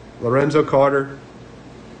 Lorenzo Carter.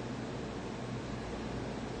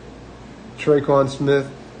 Traquan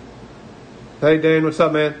Smith. Hey, Dane, what's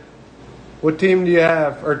up, man? What team do you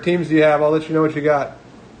have, or teams do you have? I'll let you know what you got.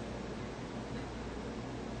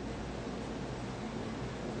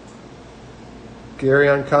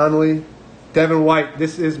 Garyon Conley. Devin White.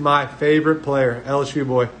 This is my favorite player. LSU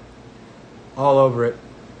boy. All over it.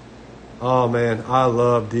 Oh, man. I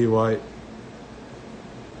love D. White.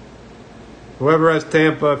 Whoever has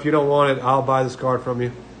Tampa, if you don't want it, I'll buy this card from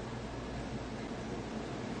you.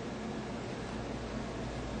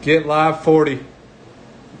 Get Live 40.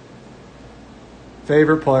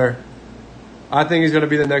 Favorite player. I think he's going to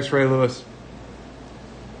be the next Ray Lewis.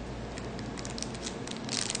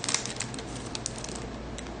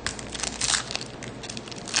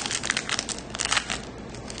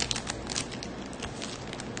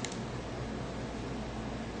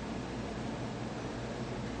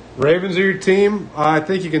 Ravens are your team. I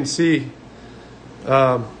think you can see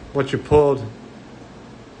what you pulled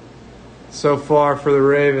so far for the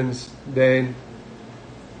Ravens, Dane.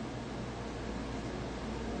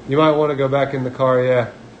 You might want to go back in the car,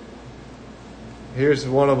 yeah. Here's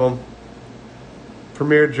one of them.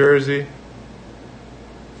 Premier jersey.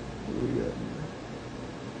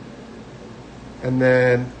 And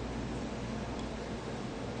then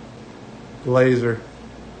Glazer.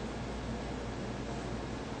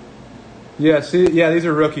 Yeah, see, yeah, these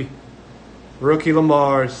are rookie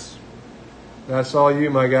Lamars. That's all you,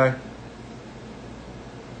 my guy.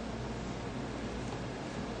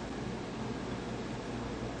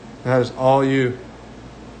 That is all you.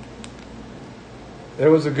 It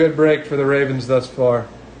was a good break for the Ravens thus far.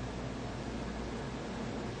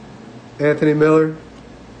 Anthony Miller,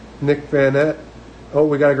 Nick Vanette. Oh,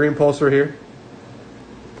 we got a green pulsar here.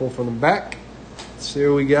 Pull from the back. Let's see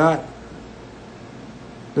what we got.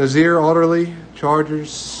 Nazir Alderley,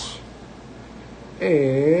 Chargers.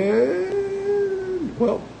 And,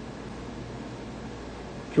 well,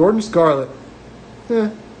 Jordan Scarlett.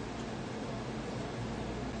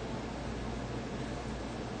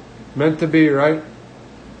 Meant to be, right?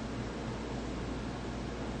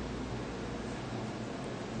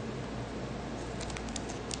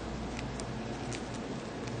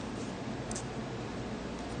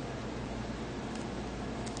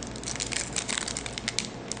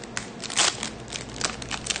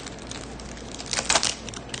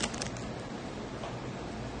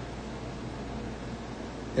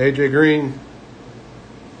 AJ Green,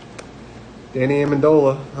 Danny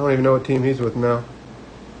Amendola. I don't even know what team he's with now.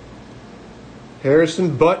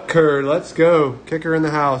 Harrison Butker, let's go. Kicker in the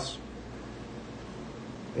house.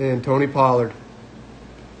 And Tony Pollard.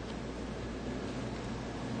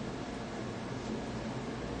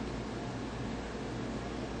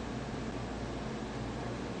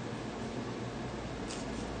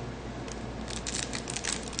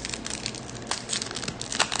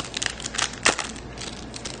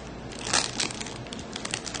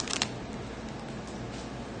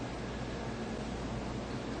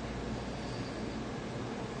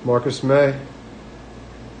 Marcus May. I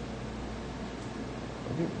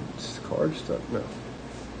think it's card stuff. No.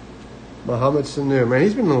 Mohamed Sanu. Man,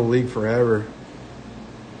 he's been in the league forever.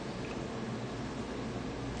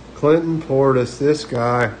 Clinton Portis. This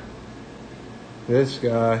guy. This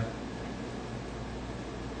guy.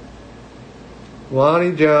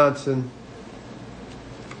 Lonnie Johnson.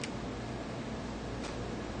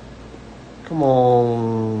 Come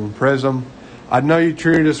on, Prizm. I know you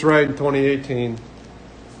treated us right in 2018.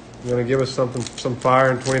 You're going to give us some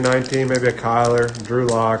fire in 2019, maybe a Kyler, Drew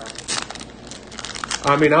Lock.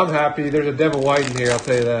 I mean, I'm happy. There's a Devin White in here, I'll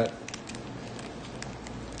tell you that.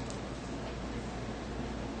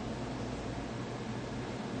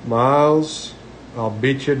 Miles, I'll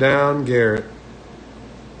beat you down, Garrett.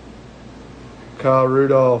 Kyle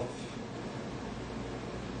Rudolph.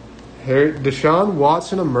 Deshaun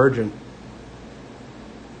Watson emergent.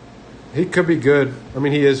 He could be good. I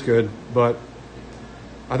mean, he is good, but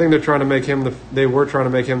I think they're trying to make him they were trying to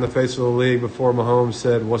make him the face of the league before Mahomes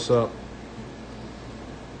said, "What's up?"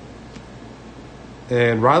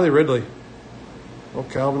 And Riley Ridley. Oh,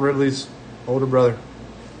 Calvin Ridley's older brother.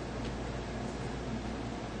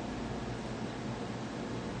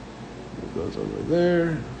 Move those over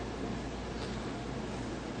there.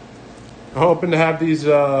 Hoping to have these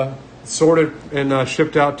sorted and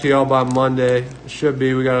shipped out to y'all by Monday. Should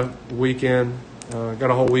be. We got a weekend. Got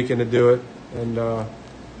a whole weekend to do it. And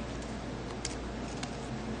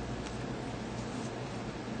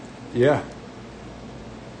yeah.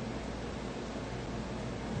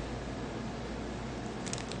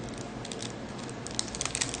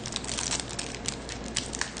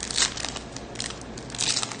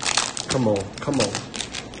 Come on. Come on.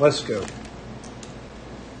 Let's go.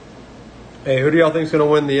 Hey, who do y'all think is going to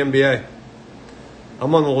win the NBA?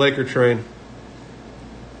 I'm on the Laker train.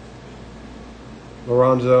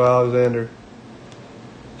 Lorenzo Alexander.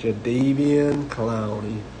 Jadeveon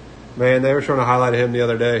Clowney. Man, they were trying to highlight him the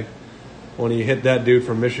other day when he hit that dude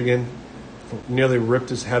from Michigan. Nearly ripped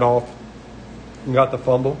his head off and got the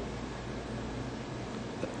fumble.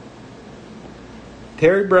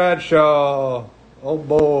 Terry Bradshaw. Oh,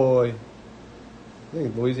 boy. I think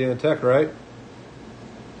it's Louisiana Tech, right?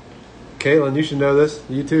 Caitlin, you should know this.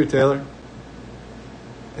 You too, Taylor.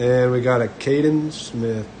 And we got a Caden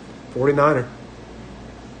Smith, 49er.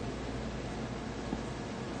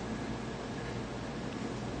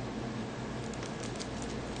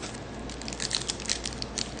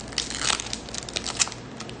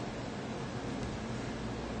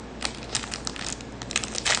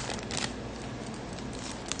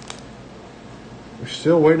 We're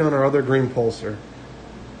still waiting on our other green pulsar.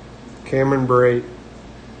 Cameron Brate.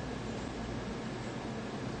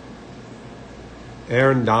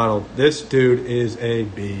 Aaron Donald. This dude is a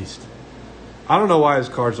beast. I don't know why his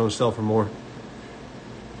cards don't sell for more.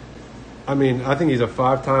 I mean, I think he's a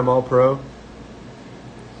 5-time All-Pro.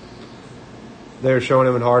 They're showing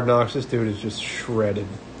him in Hard Knocks. This dude is just shredded.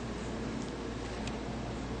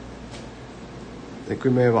 I think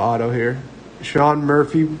we may have an auto here. Sean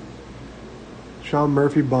Murphy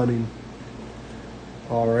Bunning.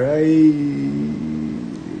 All right.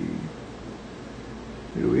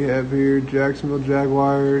 Who do we have here? Jacksonville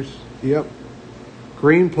Jaguars. Yep.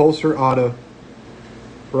 Green Pulsar Auto.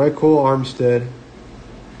 Raquel Armstead.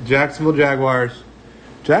 Jacksonville Jaguars.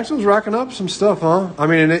 Jacksonville's racking up some stuff, huh? I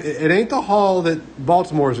mean, it ain't the haul that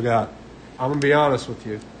Baltimore's got. I'm going to be honest with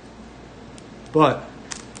you. But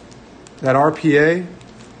that RPA,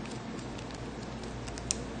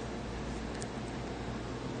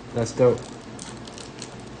 that's dope.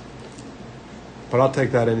 But I'll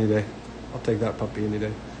take that any day. I'll take that puppy any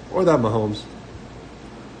day. Or that Mahomes.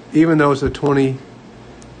 Even though it's a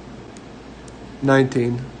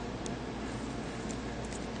 2019.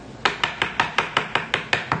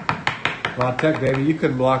 La Tech, baby. You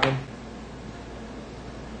couldn't block him.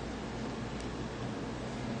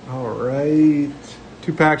 All right.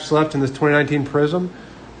 2 packs left in this 2019 Prizm.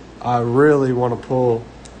 I really want to pull.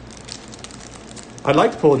 I'd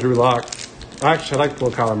like to pull a Drew Lock. Actually, I'd like to pull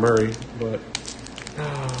a Kyler Murray, but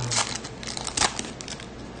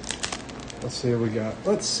let's see what we got.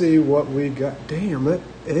 Let's see what we got. Damn, that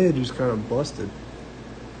edge is kind of busted.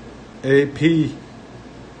 AP.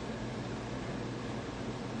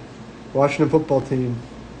 Washington football team.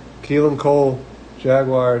 Keelan Cole,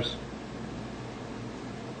 Jaguars.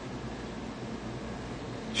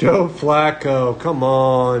 Joe Flacco, come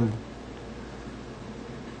on.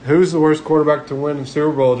 Who's the worst quarterback to win the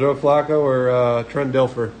Super Bowl, Joe Flacco or Trent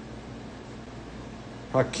Dilfer?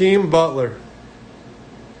 Hakeem Butler.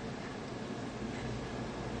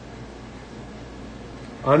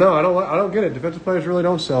 I know, I don't get it. Defensive players really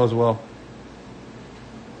don't sell as well.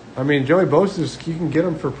 I mean, Joey Bosa's, you can get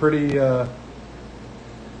him for pretty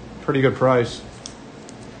good price.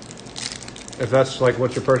 If that's like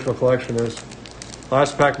what your personal collection is.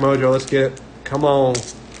 Last pack mojo, let's get it. Come on.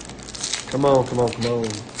 Come on, come on, come on.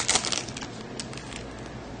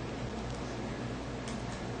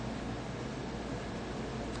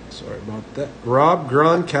 Sorry about that. Rob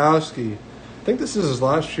Gronkowski. I think this is his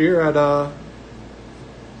last year at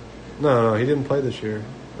No, he didn't play this year.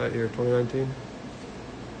 That year, 2019.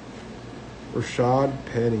 Rashad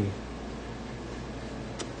Penny.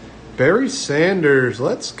 Barry Sanders.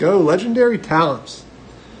 Let's go. Legendary talents.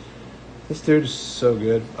 This dude's so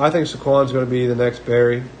good. I think Saquon's going to be the next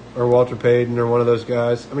Barry or Walter Payton or one of those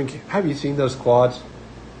guys. I mean, have you seen those quads?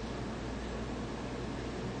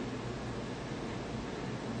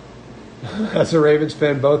 As a Ravens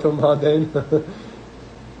fan, both of them, huh, Dane?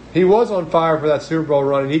 He was on fire for that Super Bowl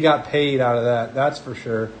run, and he got paid out of that. That's for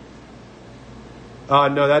sure.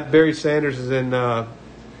 No, that Barry Sanders is in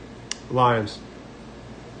Lions.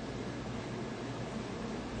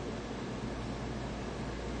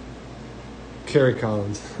 Kerry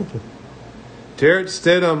Collins. Jarrett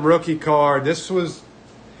Stidham, rookie card. This was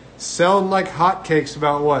selling like hotcakes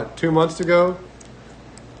about, what, 2 months ago?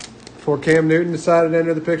 Before Cam Newton decided to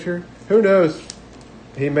enter the picture. Who knows?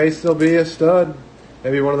 He may still be a stud.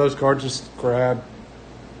 Maybe one of those cards just grab,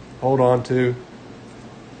 hold on to.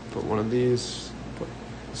 Put one of these,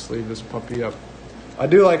 sleeve this puppy up. I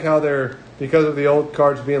do like how they're, because of the old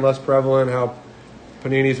cards being less prevalent, how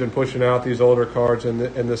Panini's been pushing out these older cards and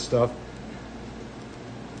this stuff.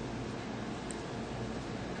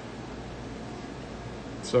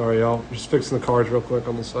 Sorry, y'all. Just fixing the cards real quick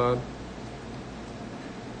on the side.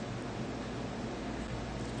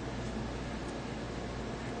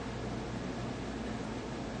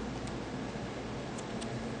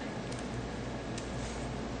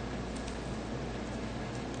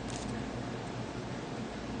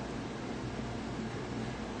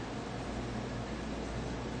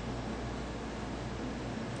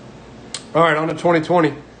 All right, on to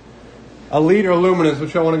 2020. Elite or Luminance,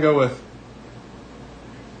 which y'all want to go with?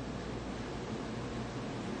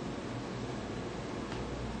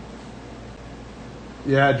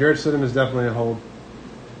 Yeah, Jarrett Stidham is definitely a hold.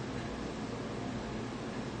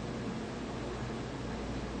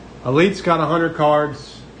 Elite's got 100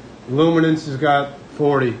 cards. Luminance has got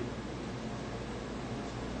 40.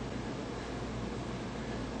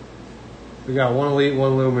 We got one Elite,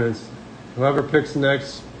 one Luminance. Whoever picks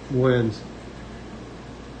next wins.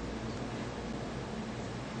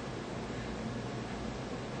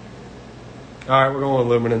 All right, we're going with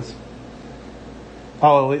Luminance.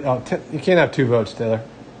 Oh, Elite. Oh, you can't have 2 votes, Taylor.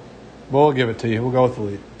 We'll give it to you. We'll go with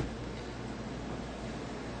Elite.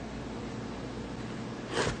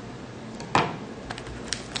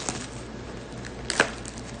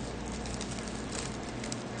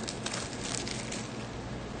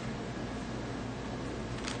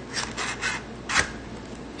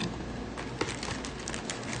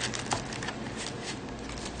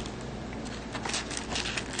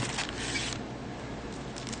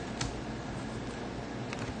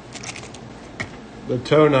 The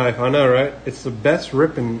toe knife, I know, right? It's the best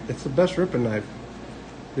ripping. It's the best ripping knife.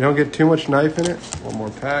 You don't get too much knife in it. One more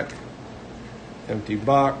pack. Empty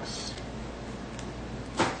box.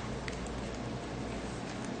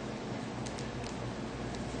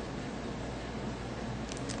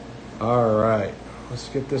 All right, let's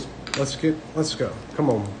get this. Let's go. Come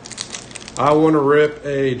on. I want to rip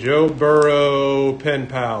a Joe Burrow Pen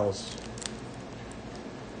Pals.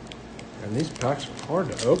 And these packs are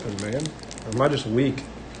hard to open, man. Or am I just weak?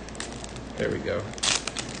 There we go.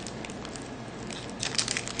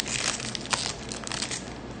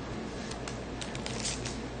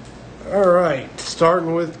 All right,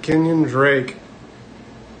 starting with Kenyon Drake.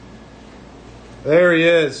 There he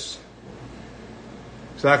is.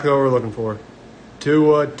 Exactly what we're looking for.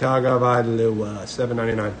 Tua Tagovailoa,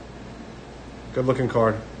 $7.99. Good looking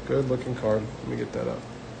card. Good looking card. Let me get that up.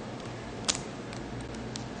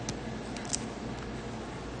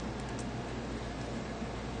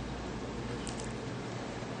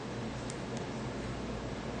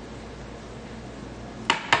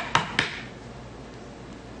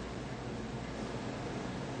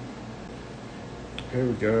 Here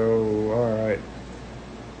we go. All right.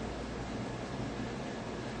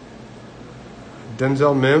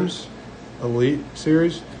 Denzel Mims, Elite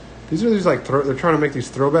Series. These are these like they're trying to make these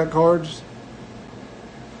throwback cards.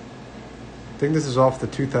 I think this is off the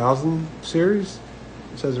 2000 series.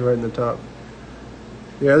 It says it right in the top.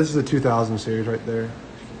 Yeah, this is the 2000 series right there.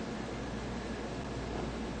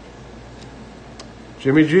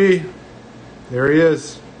 Jimmy G. There he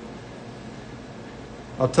is.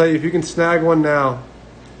 I'll tell you, if you can snag one now.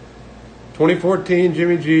 2014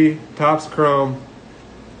 Jimmy G, Topps Chrome.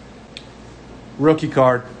 Rookie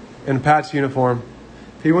card in Pat's uniform.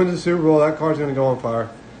 If he wins the Super Bowl, that card's going to go on fire.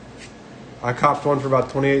 I copped one for about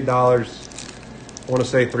 $28, I want to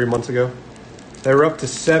say 3 months ago. They were up to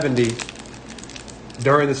 70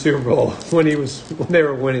 during the Super Bowl when they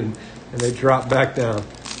were winning, and they dropped back down.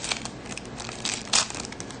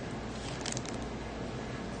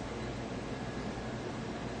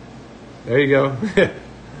 There you go.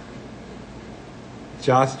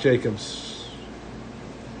 Josh Jacobs.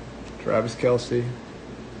 Travis Kelce.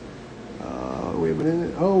 We have an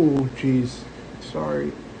in. Oh, geez.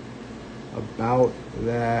 Sorry about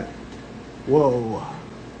that. Whoa.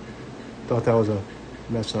 Thought that was a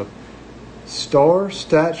mess up. Star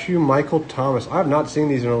Statue Michael Thomas. I have not seen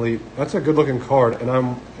these in Elite. That's a good looking card, and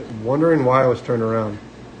I'm wondering why it was turned around.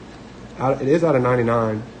 It is out of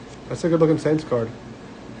 99. That's a good looking Saints card.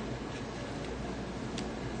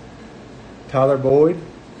 Tyler Boyd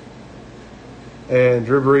and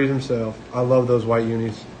Drew Brees himself. I love those white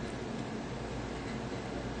unis.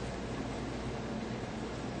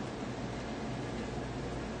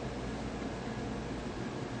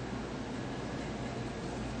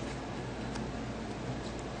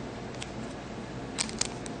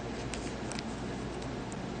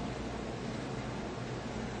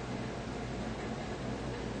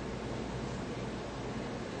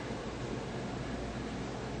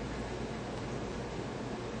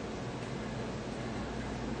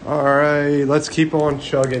 All right, let's keep on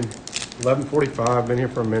chugging. 11:45, been here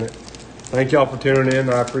for a minute. Thank y'all for tuning in.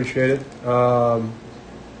 I appreciate it. Trying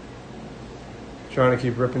to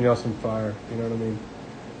keep ripping y'all some fire. You know what I mean?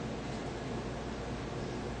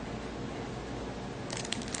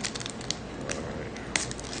 All right.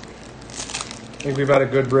 I think we've had a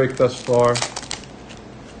good break thus far.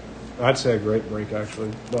 I'd say a great break,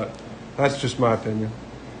 actually, but that's just my opinion.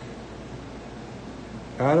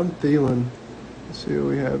 Adam Thielen. Let's see what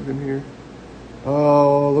we have in here.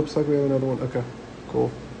 Oh, looks like we have another one. Okay,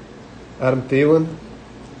 cool. Adam Thielen,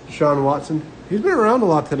 Deshaun Watson. He's been around a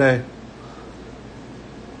lot today.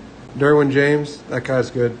 Derwin James, that guy's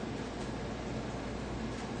good.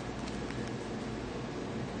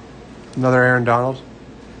 Another Aaron Donald.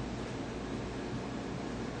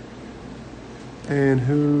 And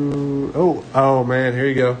who? Oh man, here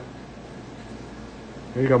you go.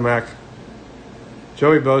 Here you go, Mac.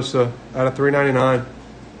 Joey Bosa out of 399.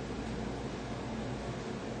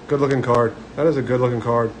 Good looking card. That is a good looking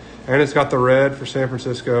card. And it's got the red for San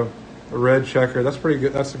Francisco. The red checker. That's pretty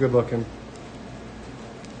good. That's a good looking.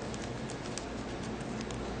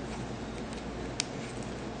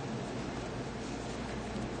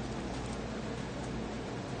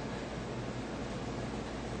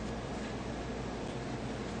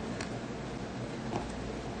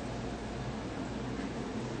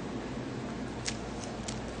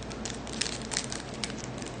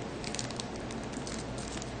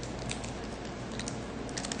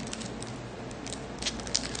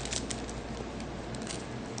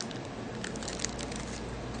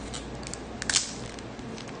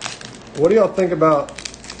 What do y'all think about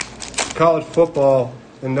college football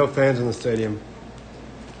and no fans in the stadium?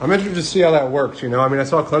 I'm interested to see how that works, you know. I mean, I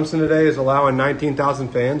saw Clemson today is allowing 19,000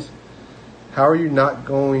 fans. How are you not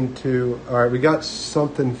going to... All right, we got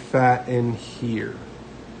something fat in here.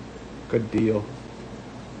 Good deal.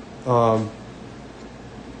 How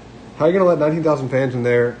are you going to let 19,000 fans in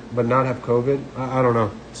there but not have COVID? I don't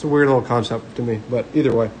know. It's a weird little concept to me, but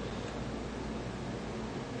either way.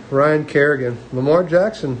 Ryan Kerrigan. Lamar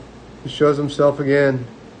Jackson. He shows himself again.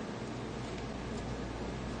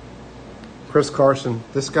 Chris Carson.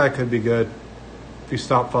 This guy could be good if you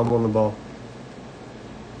stop fumbling the ball.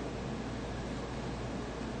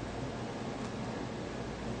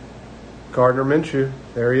 Gardner Minshew.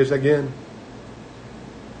 There he is again.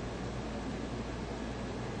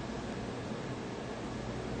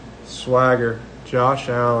 Swagger. Josh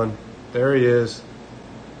Allen. There he is.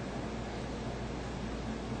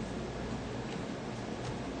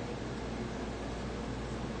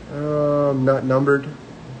 Not numbered,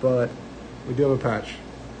 but we do have a patch.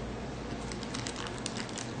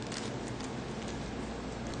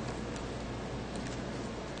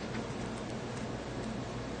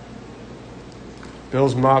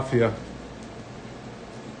 Bills Mafia.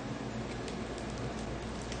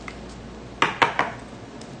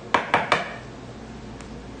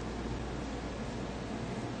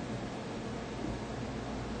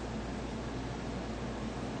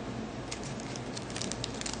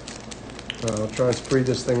 I'll try and speed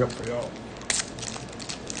this thing up for y'all.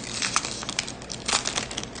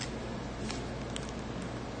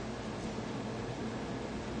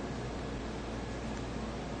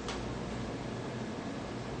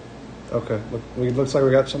 Okay, looks like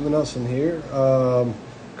we got something else in here.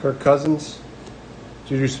 Kirk Cousins,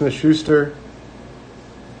 Juju Smith-Schuster,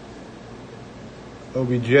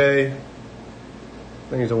 OBJ. I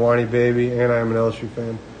think he's a whiny baby, and I'm an LSU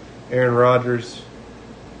fan. Aaron Rodgers.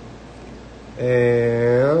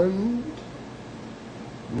 And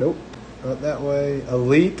nope, not that way.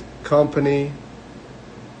 Elite Company,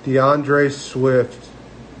 DeAndre Swift.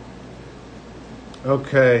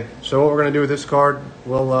 Okay, so what we're gonna do with this card?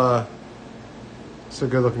 It's a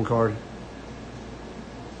good looking card.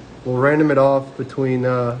 We'll random it off between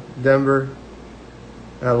Denver,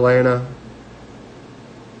 Atlanta,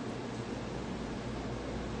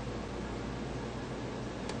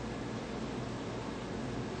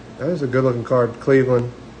 that is a good looking card.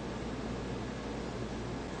 Cleveland.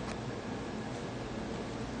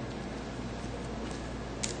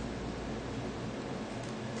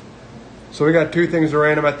 So we got two things to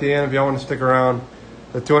random at the end if y'all want to stick around.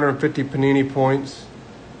 The 250 Panini points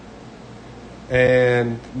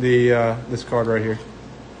and the this card right here.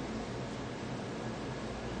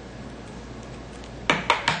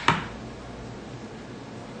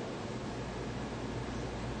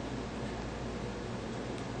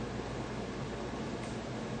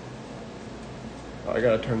 I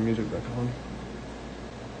gotta turn the music back on.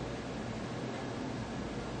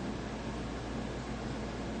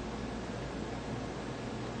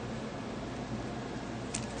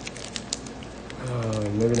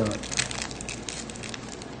 Maybe not.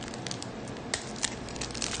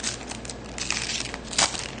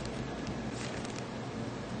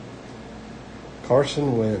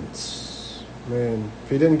 Carson Wentz. Man,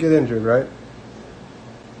 if he didn't get injured, right?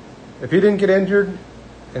 If he didn't get injured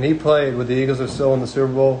and he played with the Eagles are still in the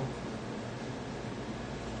Super Bowl,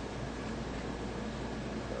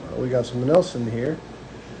 we got something else in here.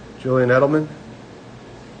 Julian Edelman,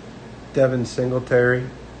 Devin Singletary,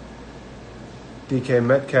 DK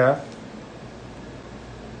Metcalf,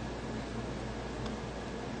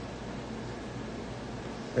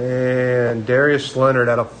 and Darius Leonard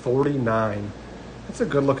out of 49. That's a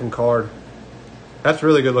good looking card. That's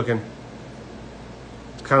really good looking.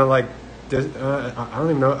 It's kind of like, I don't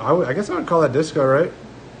even know. I guess I would call that disco, right?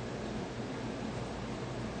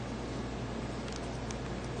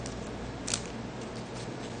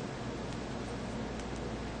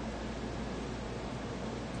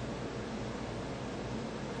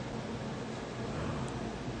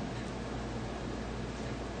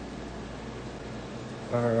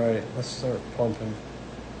 All right, let's start pumping.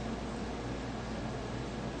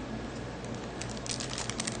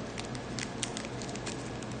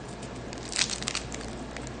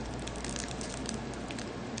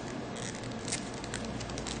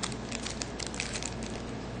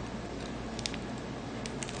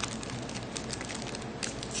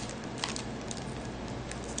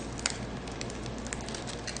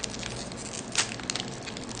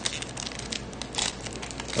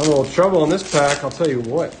 A little trouble in this pack, I'll tell you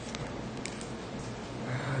what.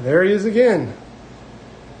 There he is again.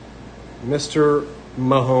 Mr.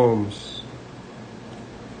 Mahomes.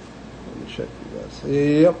 Let me check you guys.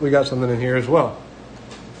 Yep, we got something in here as well.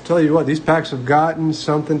 Tell you what, these packs have gotten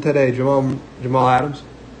something today. Jamal Adams.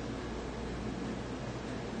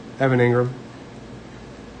 Evan Ingram.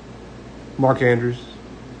 Mark Andrews.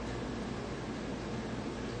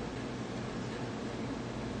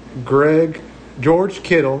 George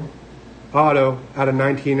Kittle, auto out of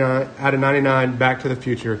 99, Back to the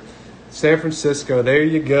Future. San Francisco, there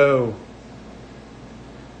you go.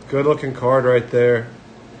 Good looking card right there.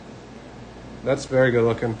 That's very good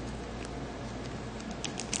looking.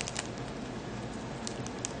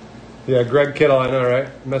 Yeah, Greg Kittle, I know,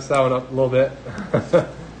 right? Messed that one up a little bit.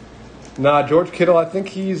 Nah, George Kittle, I think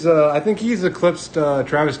he's eclipsed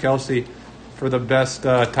Travis Kelce for the best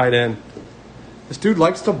tight end. This dude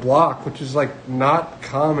likes to block, which is like not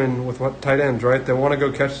common with what tight ends, right? They want to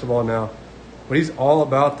go catch the ball now. But he's all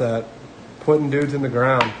about that, putting dudes in the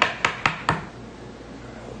ground.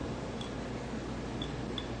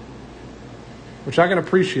 Which I can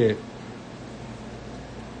appreciate.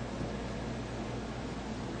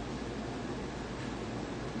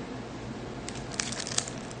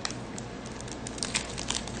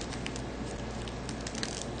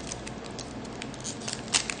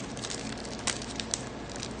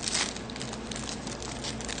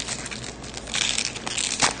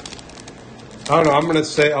 don't know.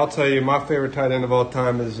 I'll tell you, my favorite tight end of all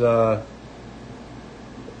time is, I'll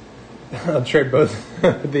trade both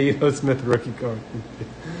the Ito Smith rookie card.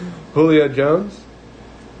 Julio Jones.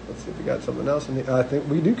 Let's see if we got something else in the. I think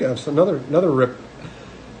we do have another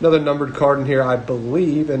numbered card in here, I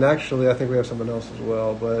believe, and actually I think we have something else as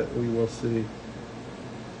well, but we will see.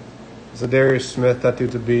 Zadarius Smith, that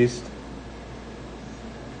dude's a beast.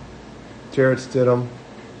 Jarrett Stidham.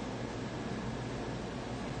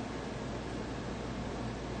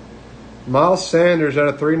 Miles Sanders out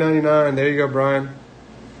of $3.99. There you go, Brian.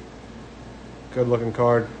 Good looking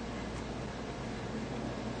card.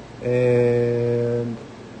 And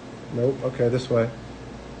nope. Okay, this way.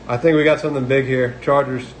 I think we got something big here.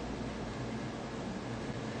 Chargers.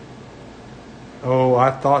 Oh,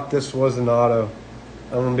 I thought this was an auto.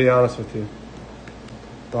 I'm going to be honest with you.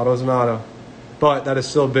 Thought it was an auto. But that is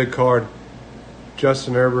still a big card.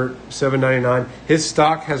 Justin Herbert, $7.99. His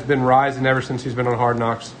stock has been rising ever since he's been on Hard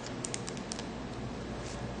Knocks.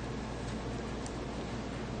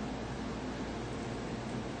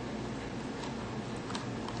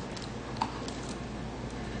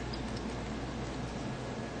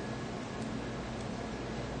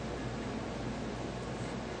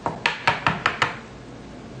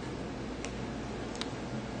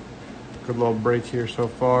 Good little break here so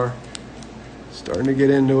far. Starting to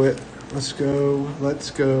get into it. Let's go.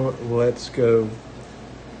 Let's go. Let's go.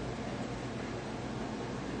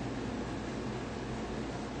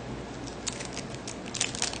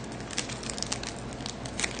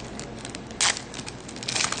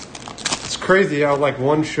 It's crazy how like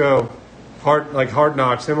one show, Hard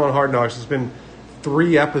Knocks, him on Hard Knocks, it's been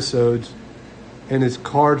 3 episodes and his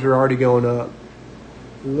cards are already going up.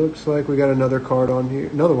 Looks like we got another card on here.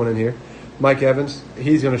 Another one in here. Mike Evans,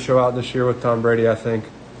 he's going to show out this year with Tom Brady, I think.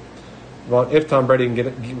 Well, if Tom Brady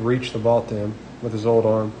can reach the ball to him with his old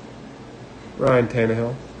arm. Ryan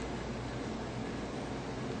Tannehill.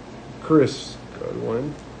 Chris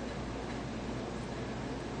Godwin.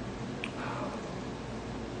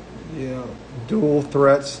 Yeah, dual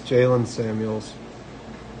threats, Jalen Samuels.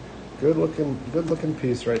 Good looking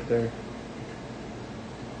piece right there.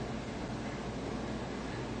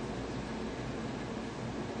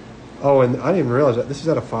 Oh, and I didn't even realize that. This is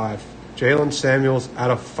out of 5. Jalen Samuels out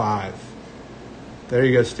of 5. There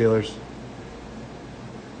you go, Steelers.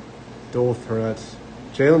 Dual threats.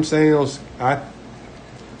 Jalen Samuels,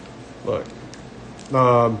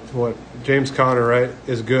 James Conner, right,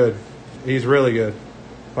 is good. He's really good.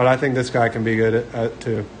 But I think this guy can be good at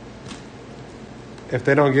too. If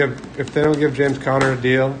they don't give James Conner a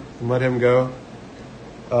deal and let him go,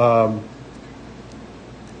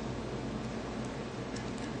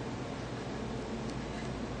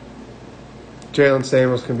 Jalen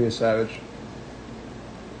Samuels can be a savage.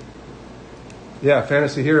 Yeah,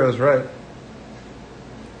 Fantasy Heroes, right.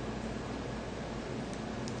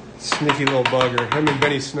 Sneaky little bugger. Him and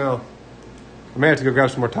Benny Snell. I may have to go grab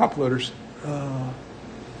some more top loaders.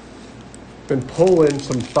 Been pulling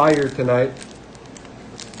some fire tonight.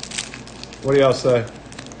 What do y'all say?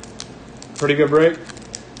 Pretty good break?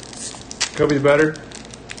 Could be better.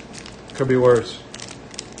 Could be worse.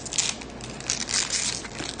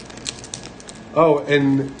 Oh,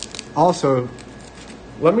 and also,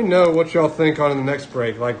 let me know what y'all think on the next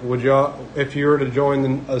break. Like, would y'all, if you were to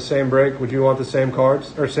join the same break, would you want the same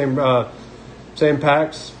cards or same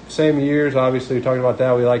packs, same years? Obviously, we talked about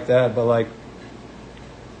that. We like that, but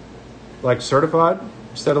like certified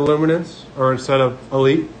instead of Luminance or instead of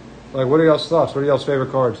Elite. Like, what are y'all's thoughts? What are y'all's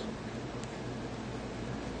favorite cards?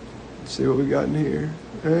 Let's see what we got in here.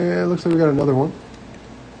 It looks like we got another one.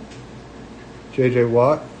 J.J.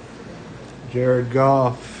 Watt. Jared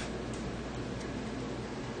Goff.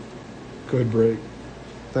 Good break.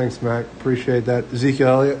 Thanks, Mac. Appreciate that. Ezekiel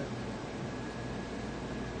Elliott.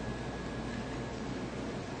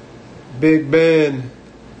 Big Ben.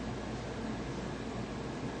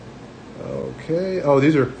 Okay. Oh,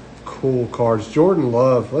 these are cool cards. Jordan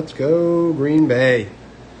Love. Let's go Green Bay.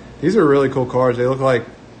 These are really cool cards. They look like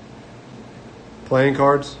playing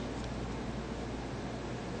cards.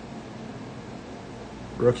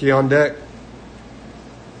 Rookie on deck.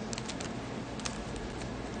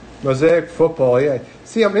 Mosaic football, yeah.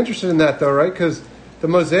 See, I'm interested in that, though, right? Because the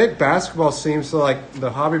Mosaic basketball seems to, like,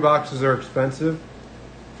 the hobby boxes are expensive,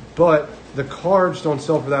 but the cards don't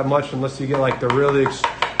sell for that much unless you get, like, the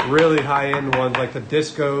really high-end ones, like the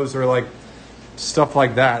discos or, like, stuff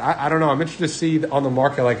like that. I don't know. I'm interested to see on the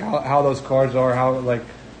market, like, how those cards are, how, like,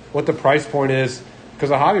 what the price point is.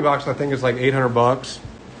 Because a hobby box, I think, is, like, $800,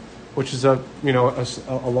 which is a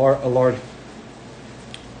large,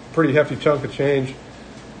 pretty hefty chunk of change.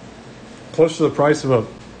 Close to the price of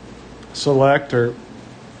Select or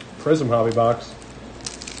Prizm hobby box.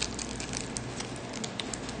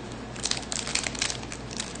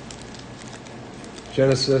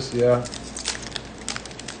 Genesis, yeah.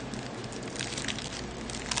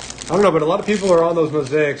 I don't know, but a lot of people are on those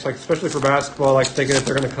mosaics, like especially for basketball, like thinking if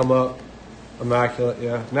they're going to come up. Immaculate,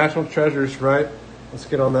 yeah. National Treasures, right? Let's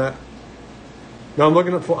get on that. No, I'm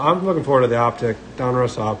looking forward to the Optic,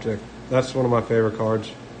 Donruss Optic. That's one of my favorite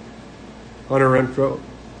cards. Hunter Renfroe.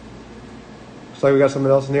 Looks like we got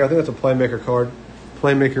something else in here. I think that's a Playmaker card.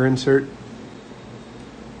 Playmaker insert.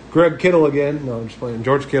 Greg Kittle again. No, I'm just playing.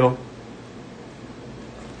 George Kittle.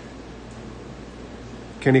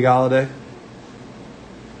 Kenny Galladay.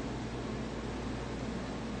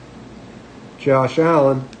 Josh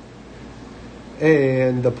Allen.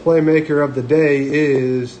 And the playmaker of the day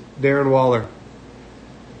is Darren Waller.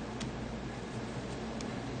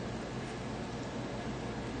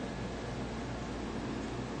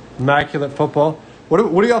 Immaculate football.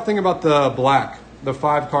 What do y'all think about the black, the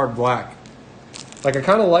 5-card black? Like, I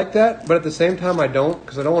kind of like that, but at the same time I don't,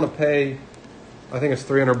 because I don't want to pay, I think it's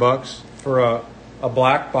 $300 for a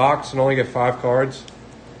black box and only get 5 cards.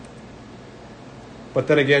 But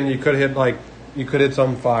then again, you could hit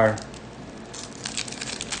some fire.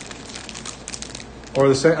 Or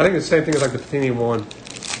the same, I think it's the same thing as like the Panini 1.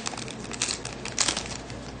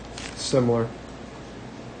 Similar.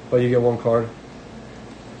 But you get 1 card.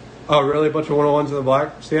 Oh, really? A bunch of 101s in the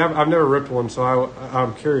black? See, I've never ripped one, so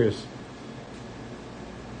I'm curious.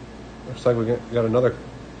 Looks like we got another.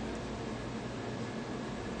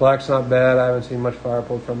 Black's not bad. I haven't seen much fire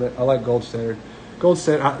pulled from it. I like Gold Standard. Gold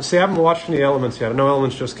Standard. See, I haven't watched any Elements yet. I know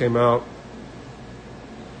Elements just came out.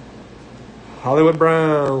 Hollywood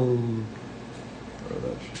Brown. Oh,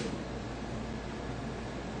 that shit.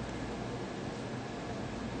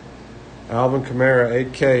 Alvin Kamara,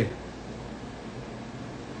 8K.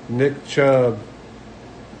 Nick Chubb.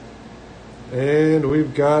 And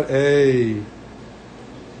we've got a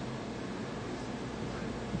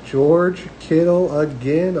George Kittle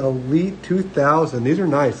again, Elite 2000. These are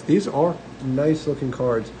nice. These are nice looking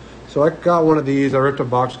cards. So I got one of these. I ripped a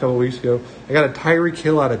box a couple weeks ago. I got a Tyreek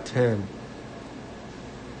Hill out of 10.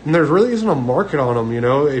 And there really isn't a market on them, you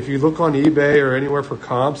know. If you look on eBay or anywhere for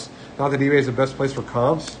comps, not that eBay is the best place for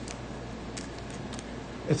comps.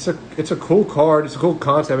 It's a cool card. It's a cool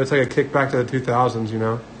concept. It's like a kickback to the 2000s, you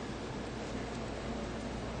know.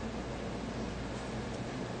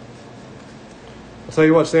 I'll tell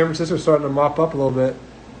you what, San Francisco's starting to mop up a little bit.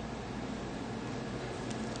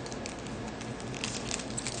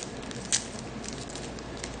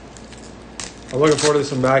 I'm looking forward to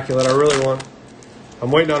this Immaculate. I'm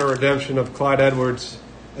waiting on a redemption of Clyde Edwards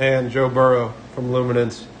and Joe Burrow from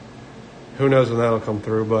Luminance. Who knows when that'll come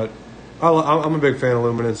through, but I'm a big fan of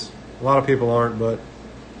Luminance. A lot of people aren't, but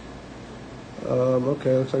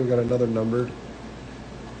okay, looks like we got another numbered.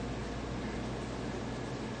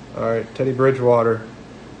 All right, Teddy Bridgewater.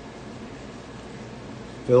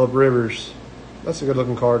 Phillip Rivers. That's a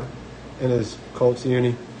good-looking card in his Colts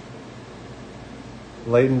uni.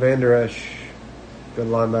 Leighton Vander Esch. Good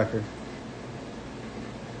linebacker.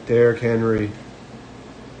 Derrick Henry.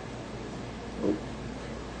 Oh.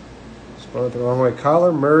 Spun it the wrong way.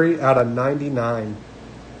 Kyler Murray out of 99.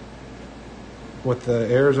 With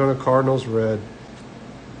the Arizona Cardinals red.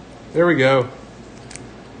 There we go.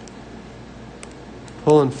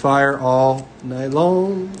 Pulling fire all night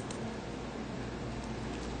long.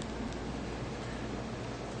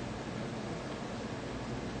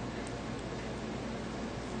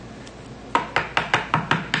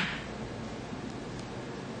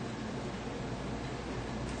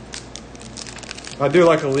 I do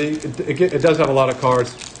like Elite. It does have a lot of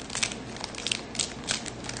cards.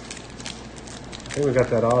 I think we got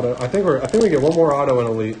that auto. I think we get one more auto in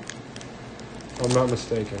Elite. If I'm not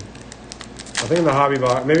mistaken. I think in the hobby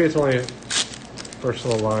box, maybe it's only first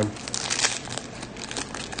of the line.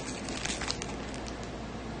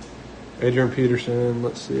 Adrian Peterson.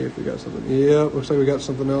 Let's see if we got something. Yeah, looks like we got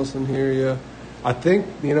something else in here. Yeah, I think,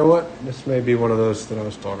 you know what? This may be one of those that I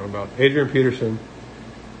was talking about. Adrian Peterson.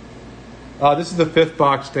 This is the 5th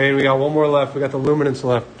box, Dane. We got one more left. We got the Luminance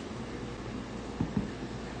left.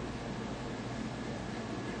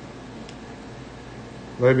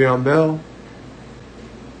 Le'Veon Bell.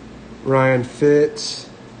 Ryan Fitz.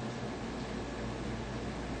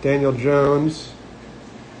 Daniel Jones.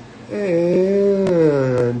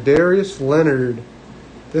 And Darius Leonard.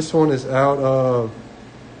 This one is out of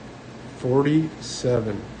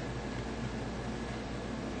 47.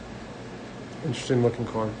 Interesting looking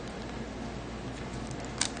card.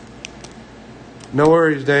 No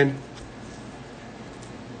worries, Dane.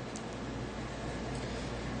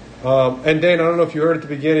 And Dane, I don't know if you heard at the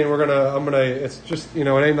beginning, it's just, it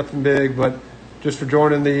ain't nothing big, but just for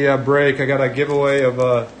joining the break, I got a giveaway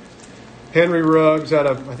of Henry Ruggs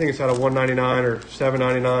I think it's out of 199 or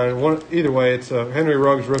 799. Either way, it's a Henry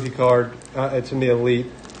Ruggs rookie card. It's in the Elite,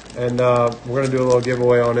 and we're going to do a little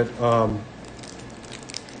giveaway on it.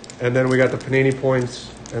 And then we got the Panini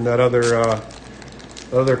points and that other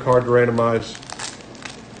card to randomize.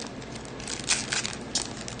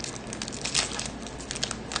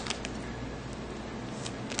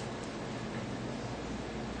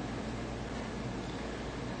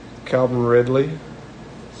 Calvin Ridley.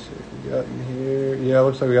 Let's see what we got in here. Yeah, it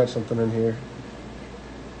looks like we got something in here.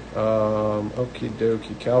 Okie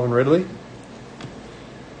dokie. Calvin Ridley.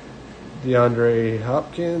 DeAndre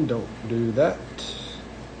Hopkins. Don't do that.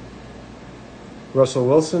 Russell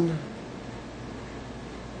Wilson.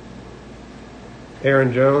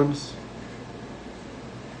 Aaron Jones.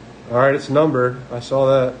 All right, it's numbered. I saw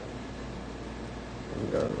that. We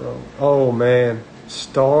got it wrong. Oh, man.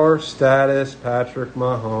 Star status Patrick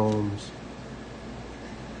Mahomes.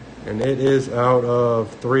 And it is out of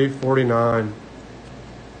 349.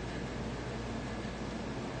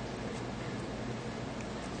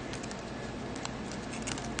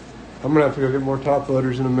 I'm going to have to go get more top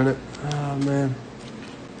loaders in a minute. Oh, man.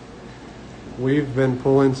 We've been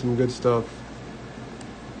pulling some good stuff.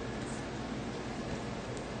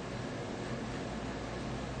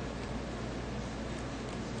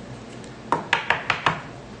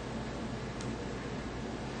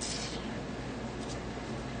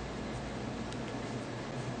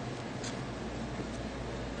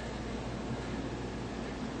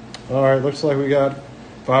 All right, looks like we got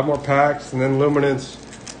 5 more packs and then Luminance.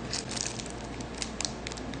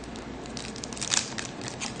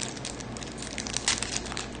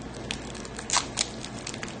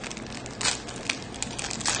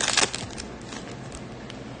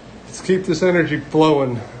 Let's keep this energy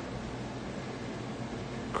flowing.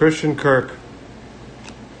 Christian Kirk.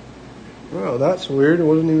 Oh, that's weird. It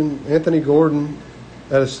wasn't even Anthony Gordon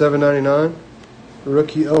at a $7.99.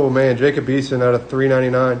 Rookie. Oh, man, Jacob Eason out of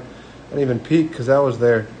 $3.99. I didn't even peek because that was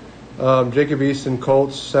there. Jacob Eason,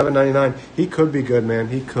 Colts, $7.99. He could be good, man.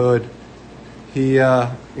 He could. He,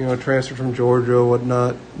 transferred from Georgia,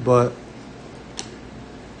 whatnot, but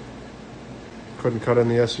couldn't cut in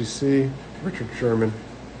the SEC. Richard Sherman,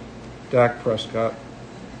 Dak Prescott.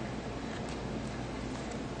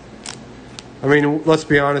 I mean, let's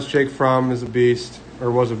be honest. Jake Fromm is a beast,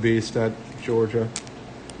 or was a beast at Georgia.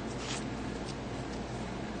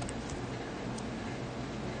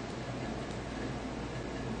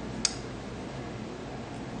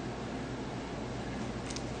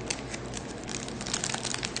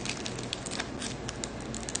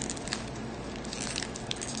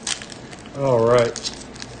 All right,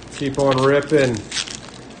 keep on ripping.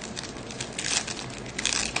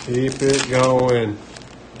 Keep it going.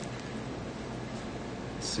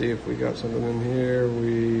 Let's see if we got something in here.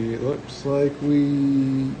 Looks like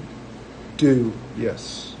we do.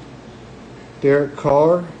 Yes. Derek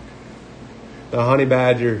Carr, the Honey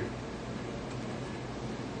Badger.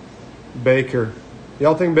 Baker.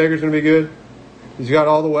 Y'all think Baker's gonna be good? He's got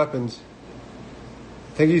all the weapons.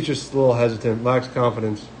 I think he's just a little hesitant, lacks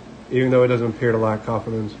confidence. Even though it doesn't appear to lack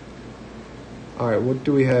confidence. All right, what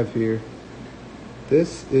do we have here?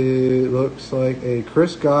 Looks like a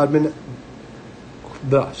Chris Godwin.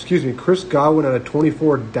 Chris Godwin at a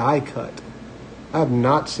 24 die cut. I have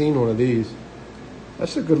not seen one of these.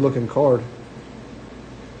 That's a good looking card.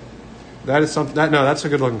 That is something. That's a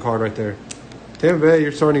good looking card right there. Tampa Bay,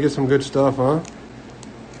 you're starting to get some good stuff, huh? I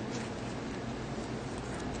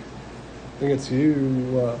think it's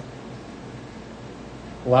you.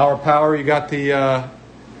 Lauer Power, you got the, I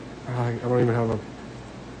don't even have a,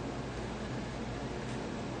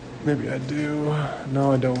 maybe I do.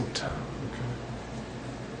 No, I don't. Okay.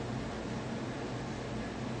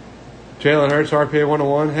 Jalen Hurts, RPA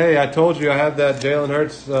 101. Hey, I told you I had that Jalen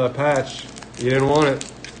Hurts patch. You didn't want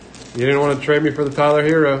it. You didn't want to trade me for the Tyler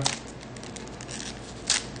Hero.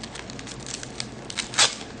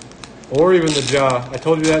 Or even the Ja. I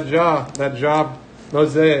told you that Ja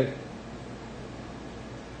Mosaic.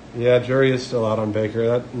 Yeah, jury is still out on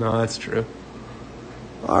Baker. That's true.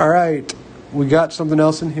 All right. We got something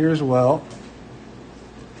else in here as well.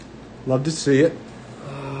 Love to see it.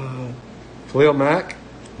 Khalil Mack,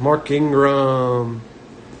 Mark Ingram,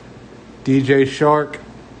 DJ Shark.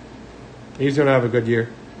 He's going to have a good year.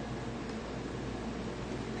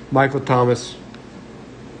 Michael Thomas.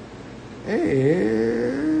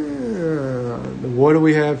 And what do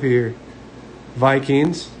we have here?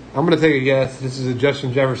 Vikings. I'm going to take a guess. This is a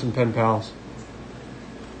Justin Jefferson Pen Pals.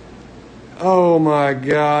 Oh my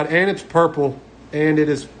God. And it's purple. And it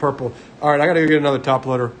is purple. All right, I got to go get another top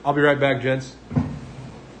loader. I'll be right back, gents.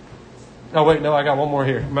 Oh, wait, no, I got one more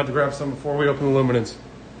here. I'm about to grab some before we open the Luminance.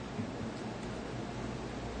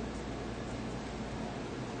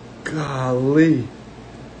 Golly.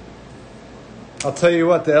 I'll tell you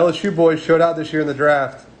what, the LSU boys showed out this year in the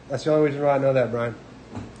draft. That's the only reason why I know that, Brian.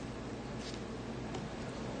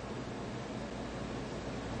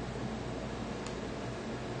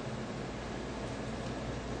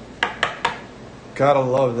 Gotta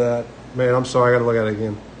love that. Man, I'm sorry, I gotta look at it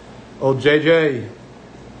again. Old JJ.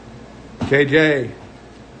 JJ.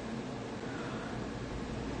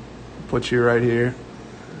 Put you right here.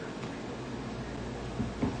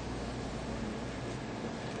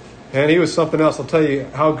 And he was something else. I'll tell you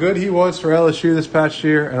how good he was for LSU this past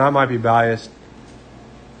year, and I might be biased.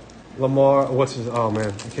 Lamar, oh man,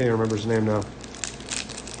 I can't even remember his name now.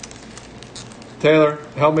 Taylor,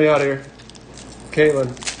 help me out here.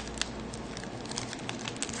 Caitlin.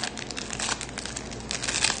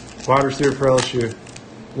 Wide receiver for LSU.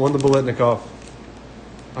 Won the Bolitnikoff.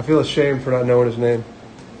 I feel ashamed for not knowing his name.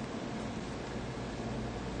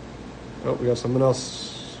 Oh, we got something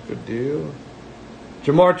else. Good deal.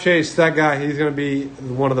 Jamar Chase, that guy, he's going to be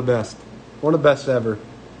one of the best. One of the best ever.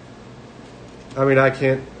 I mean,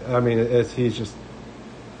 he's just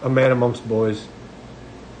a man amongst boys.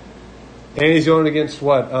 And he's going against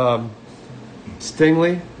what?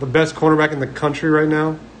 Stingley, the best cornerback in the country right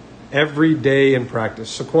now. Every day in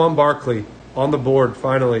practice. Saquon Barkley on the board,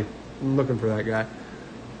 finally. I'm looking for that guy.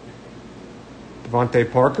 Devontae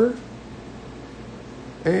Parker.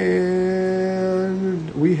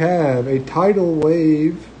 And we have a tidal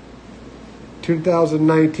wave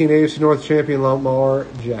 2019 AFC North champion Lamar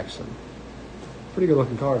Jackson. Pretty good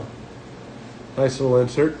looking card. Nice little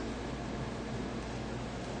insert.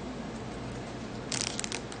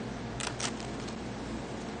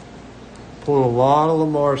 Pulled a lot of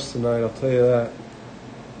Lamars tonight, I'll tell you that.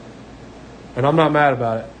 And I'm not mad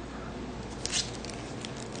about it.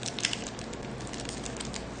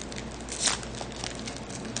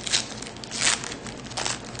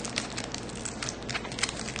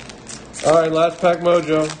 All right, last pack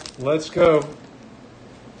mojo. Let's go.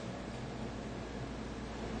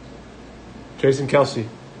 Jason Kelsey.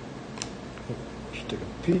 Just take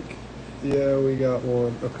a peek. Yeah, we got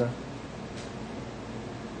one. Okay.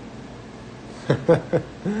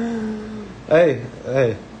 Hey.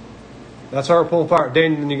 That's how we're pulling fire.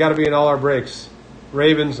 Dane, you got to be in all our breaks.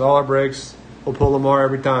 Ravens, all our breaks. We'll pull Lamar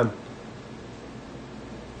every time.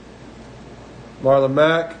 Marlon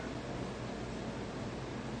Mack.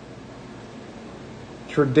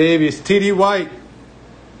 Tre'Davious. T.D. White.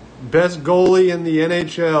 Best goalie in the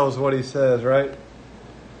NHL is what he says, right?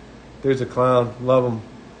 There's a clown. Love him.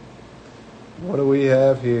 What do we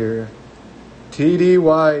have here? T.D.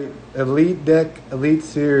 White. Elite Deck, Elite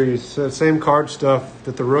Series. So same card stuff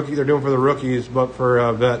that they're doing for the rookies, but for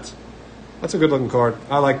vets. That's a good looking card.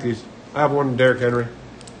 I like these. I have one in Derrick Henry.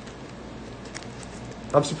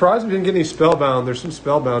 I'm surprised we didn't get any Spellbound. There's some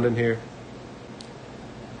Spellbound in here.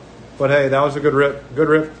 But hey, that was a good rip. Good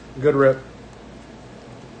rip. Good rip.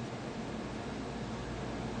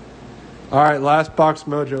 All right, last box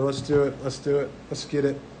mojo. Let's do it. Let's do it. Let's get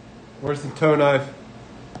it. Where's the toe knife?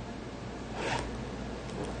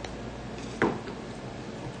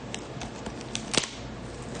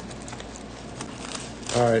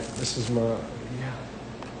 All right, this is my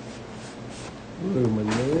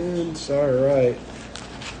Luminance. All right.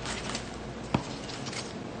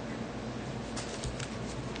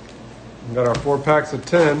 We got our 4 packs of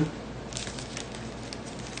 10.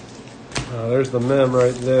 There's the mem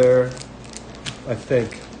right there, I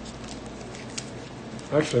think.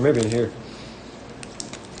 Actually, maybe in here.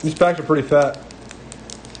 These packs are pretty fat.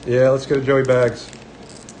 Yeah, let's get a Joey Bags.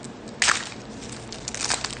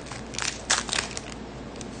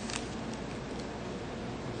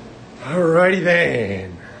 Alrighty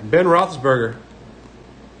then. Ben Roethlisberger.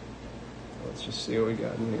 Let's just see what we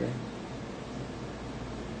got in here.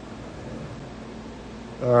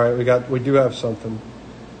 Alright, we do have something.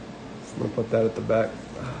 I'm gonna put that at the back.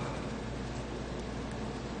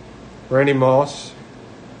 Randy Moss.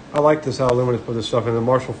 I like this how Luminance put this stuff in. The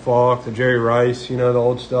Marshall Faulk, the Jerry Rice, the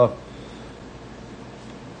old stuff.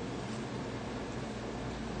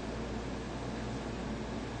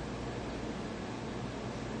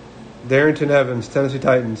 Darrington Evans, Tennessee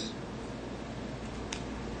Titans.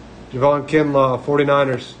 Javon Kinlaw,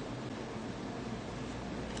 49ers.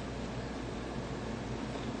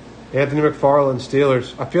 Anthony McFarland,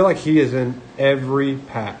 Steelers. I feel like he is in every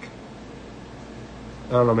pack.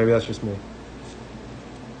 I don't know, maybe that's just me.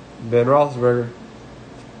 Ben Roethlisberger.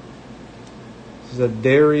 This is a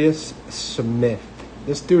Darius Smith.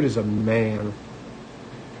 This dude is a man.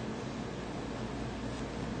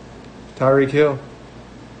 Tyreek Hill,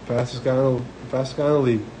 fastest guy in the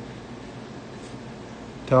league.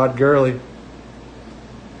 Todd Gurley.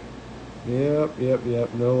 Yep.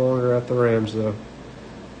 No longer at the Rams though.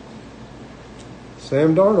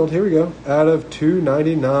 Sam Darnold. Here we go. Out of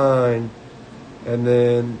 299, and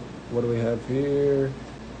then what do we have here?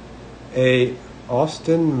 A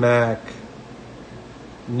Austin Mack.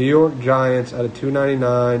 New York Giants out of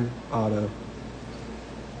 299 auto.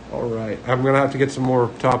 All right. I'm going to have to get some more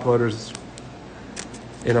top loaders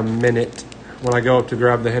in a minute when I go up to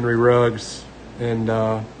grab the Henry Ruggs. And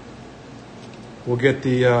we'll get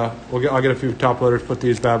the I'll get a few top loaders, put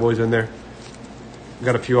these bad boys in there.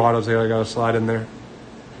 Got a few autos there I got to slide in there.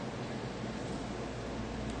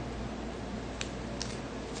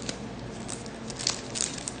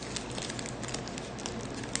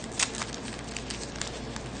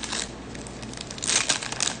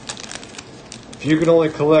 If you could only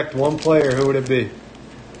collect one player, who would it be?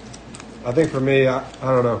 I think for me, I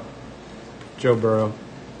don't know. Joe Burrow.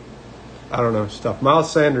 I don't know. Stuff.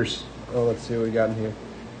 Miles Sanders. Oh, let's see what we got in here.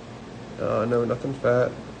 No, nothing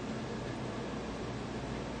fat.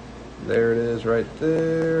 There it is right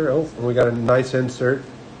there. Oh, and we got a nice insert.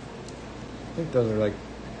 I think those are like...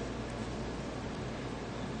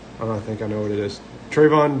 I think I know what it is.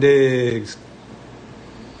 Trayvon Diggs.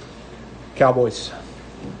 Cowboys.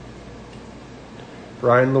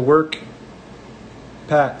 Ryan LeWerk,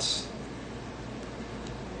 Pats.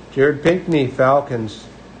 Jared Pinkney, Falcons.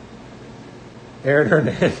 Aaron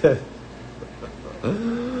Hernandez.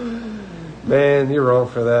 Man, you're wrong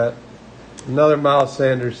for that. Another Miles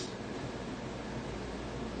Sanders.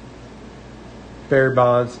 Barry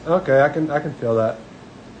Bonds. Okay, I can feel that.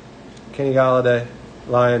 Kenny Golladay,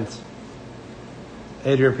 Lions.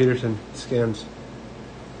 Adrian Peterson, Skins.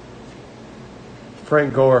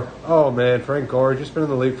 Frank Gore. Oh, man, Frank Gore. Just been in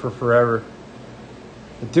the league for forever.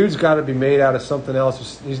 The dude's got to be made out of something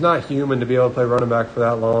else. He's not human to be able to play running back for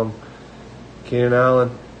that long. Keenan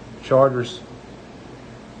Allen. Chargers.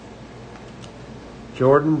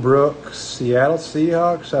 Jordan Brooks. Seattle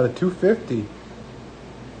Seahawks out of 250.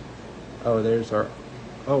 Oh, there's our...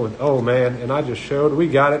 Oh, man. And I just showed. We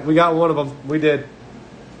got it. We got one of them. We did.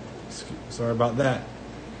 Sorry about that.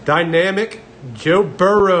 Dynamic Joe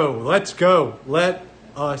Burrow. Let's go. Let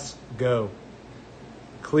us go.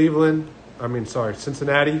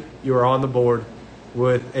 Cincinnati, you are on the board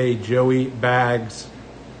with a Joey Bags.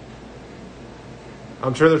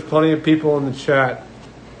 I'm sure there's plenty of people in the chat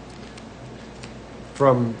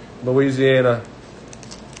from Louisiana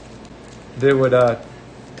that would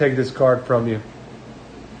take this card from you.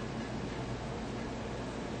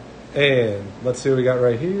 And let's see what we got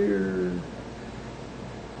right here.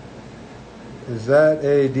 Is that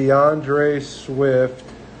a DeAndre Swift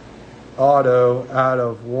auto out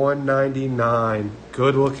of 199?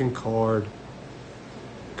 Good looking card.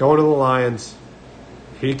 Going to the Lions.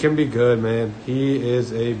 He can be good, man. He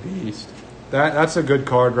is a beast. That's a good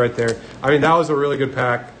card right there. I mean, that was a really good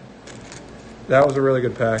pack.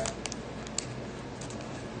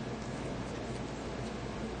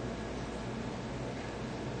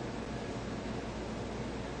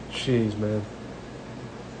 Jeez, man.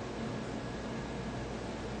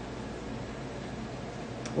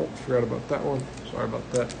 Oh, forgot about that one. Sorry about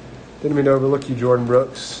that. Didn't mean to overlook you, Jordan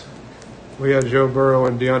Brooks. We had Joe Burrow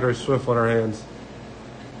and DeAndre Swift on our hands.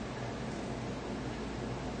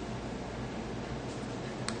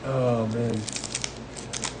 Oh, man.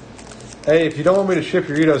 Hey, if you don't want me to ship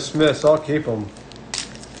your Ito Smiths, I'll keep them.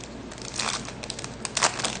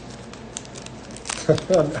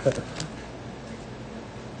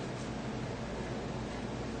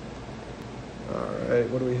 Alright,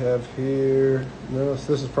 what do we have here? No,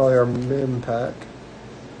 so this is probably our min pack.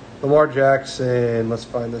 Lamar Jackson. Let's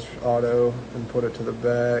find this auto and put it to the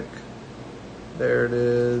back. There it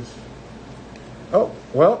is. Oh,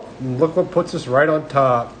 well, look what puts us right on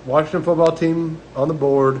top. Washington football team on the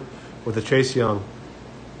board with a Chase Young.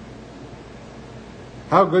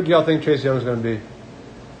 How good do y'all think Chase Young is going to be?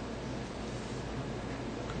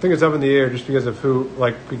 I think it's up in the air just because of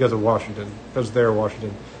because of Washington. Because they're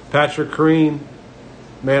Washington. Patrick Green.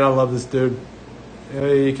 Man, I love this dude.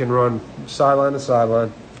 He can run sideline to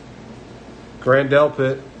sideline. Grant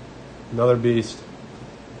Delpit. Another beast.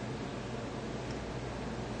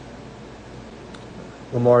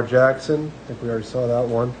 Lamar Jackson. I think we already saw that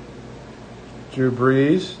one. Drew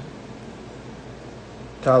Brees.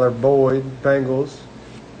 Tyler Boyd. Bengals.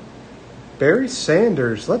 Barry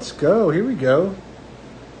Sanders. Let's go. Here we go.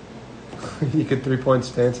 You could 3-point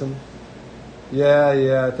stance him.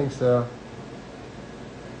 Yeah, I think so.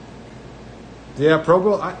 Yeah, Pro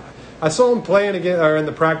Bowl. I saw him playing again or in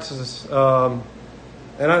the practices, and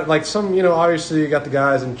I like some. Obviously you got the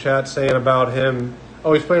guys in chat saying about him.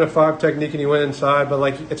 Oh, he's playing a 5 technique and he went inside, but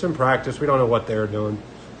like it's in practice. We don't know what they were doing,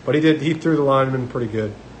 but he did. He threw the lineman pretty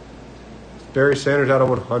good. Barry Sanders out of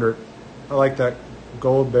 100. I like that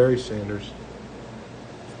gold Barry Sanders.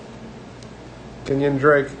 Kenyon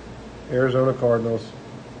Drake, Arizona Cardinals,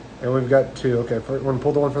 and we've got 2. Okay, we're gonna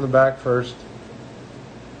pull the one from the back first.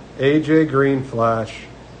 AJ Green Flash.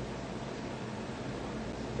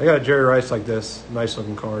 They got a Jerry Rice like this. Nice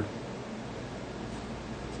looking card.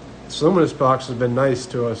 This Luminance box has been nice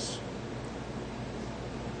to us.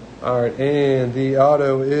 All right, and the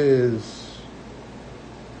auto is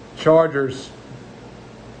Chargers.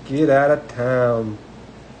 Get out of town.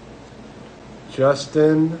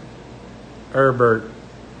 Justin Herbert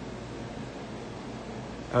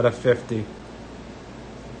out of 50.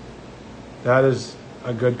 That is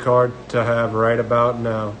a good card to have right about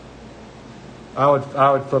now. I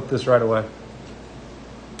would flip this right away.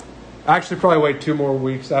 Actually, probably wait 2 more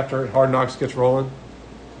weeks after Hard Knocks gets rolling.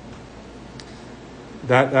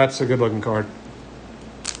 That's a good looking card.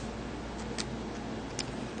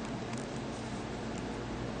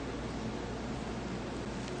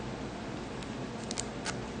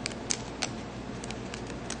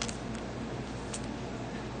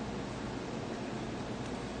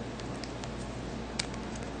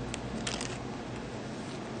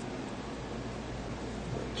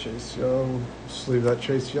 Chase Young. Just leave that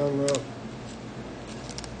Chase Young up.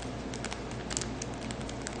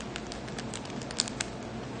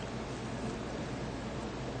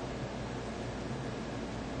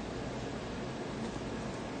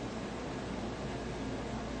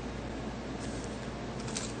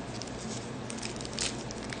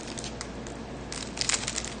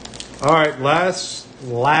 All right,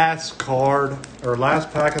 last card or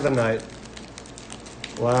last pack of the night.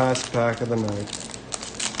 Last pack of the night.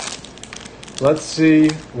 Let's see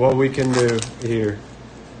what we can do here.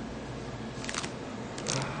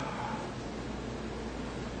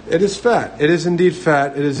 It is fat. It is indeed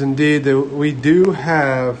fat. It is indeed that we do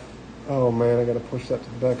have. Oh man, I got to push that to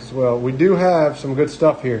the back as well. We do have some good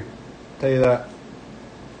stuff here. I'll tell you that.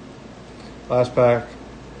 Last pack.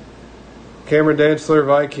 Cameron Dantzler,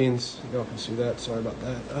 Vikings. Y'all can see that. Sorry about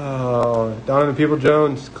that. Oh, Donovan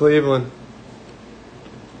Peoples-Jones, Cleveland.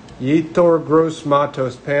 Yetur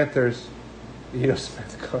Gross-Matos, Panthers. Edo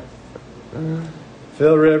Smith card.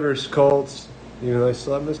 Phil Rivers, Colts. Even though they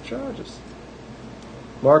still have missed charges.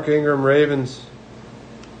 Mark Ingram, Ravens.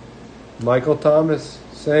 Michael Thomas,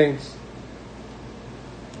 Saints.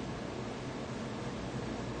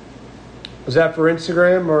 Was that for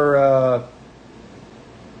Instagram or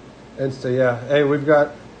Insta? Yeah. Hey, we've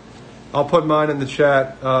got. I'll put mine in the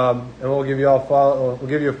chat, and we'll give you all follow. We'll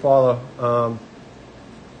give you a follow.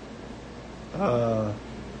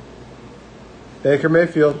 Baker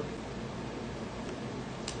Mayfield.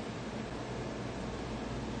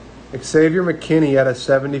 Xavier McKinney at a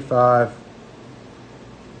 75.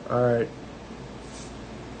 All right.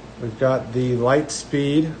 We've got the light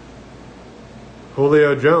speed.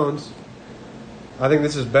 Julio Jones. I think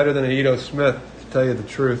this is better than an Edo Smith, to tell you the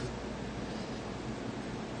truth.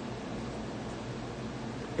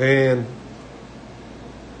 And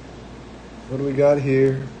what do we got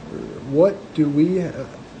here? What do we have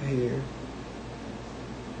here?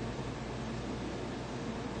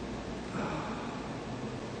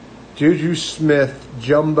 Juju Smith,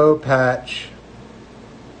 jumbo patch.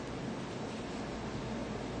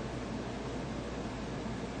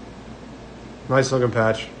 Nice looking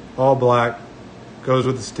patch. All black. Goes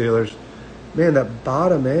with the Steelers. Man, that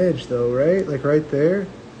bottom edge though, right? Like right there.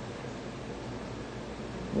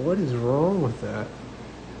 What is wrong with that?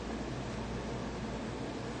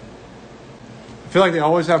 I feel like they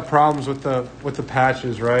always have problems with the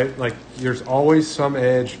patches, right? Like there's always some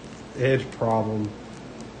edge problem.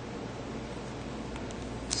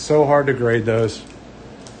 So hard to grade those.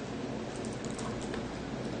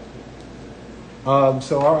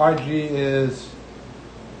 So our IG is,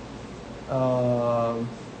 I'm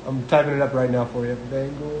typing it up right now for you.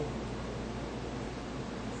 Bengal.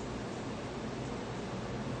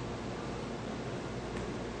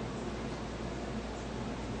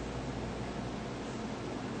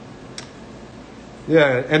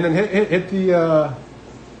 Yeah, and then hit the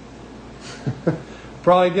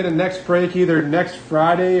probably get a next break either next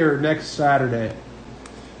Friday or next Saturday.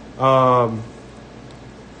 So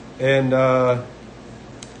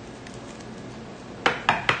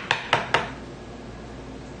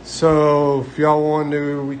if y'all want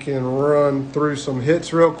to, we can run through some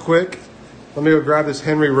hits real quick. Let me go grab this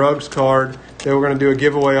Henry Ruggs card that we're going to do a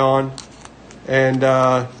giveaway on. and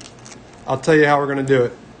I'll tell you how we're going to do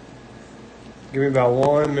it. Give me about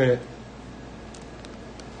 1 minute.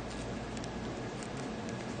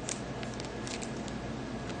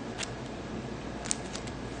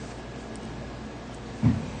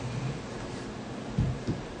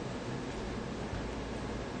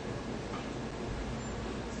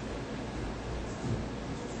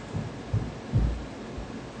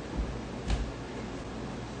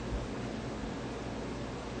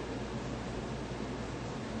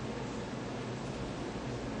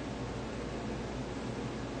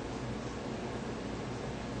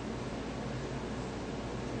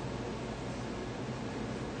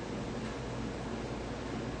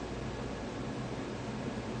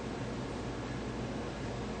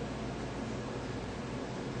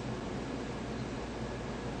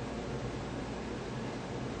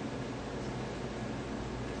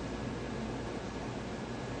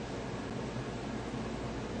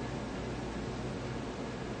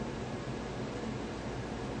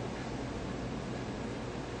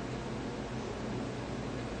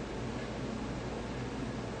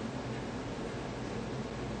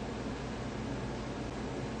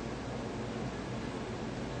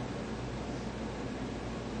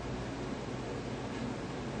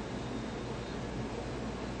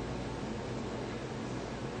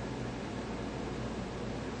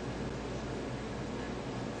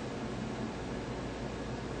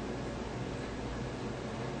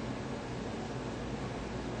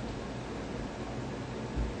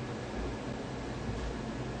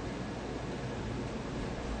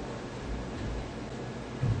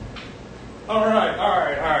 All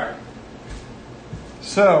right.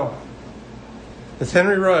 So, it's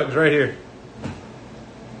Henry Ruggs right here.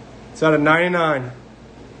 It's out of 99.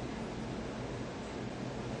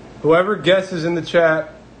 Whoever guesses in the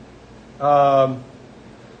chat, the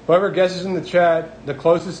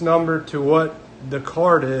closest number to what the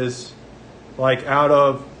card is, like out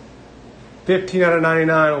of 15 out of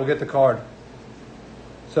 99 will get the card.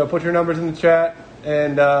 So put your numbers in the chat,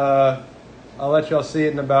 and I'll let y'all see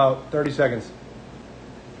it in about 30 seconds.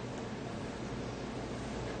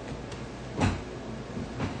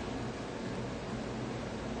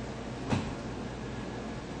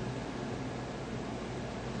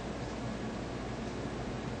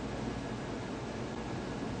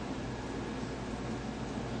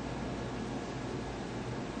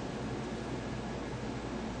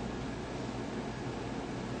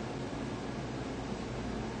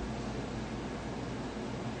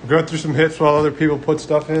 Go through some hits while other people put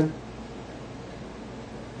stuff in.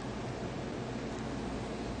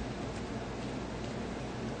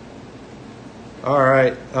 All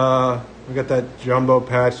right, we got that jumbo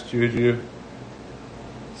patch Juju.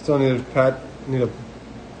 Still need to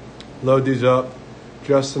load these up.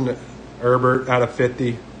 Justin Herbert out of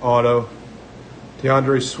 50 auto.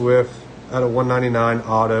 DeAndre Swift out of 199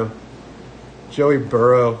 auto. Joey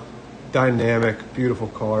Burrow, dynamic, beautiful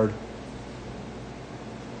card.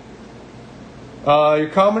 Your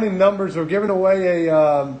commenting numbers are giving away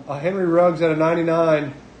a Henry Ruggs out of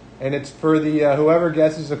 99, and it's for the whoever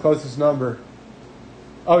guesses the closest number.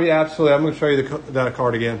 Oh yeah, absolutely. I'm going to show you that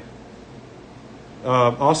card again.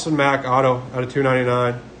 Austin Mack auto out of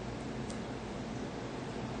 299.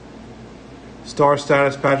 Star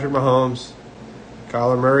status Patrick Mahomes.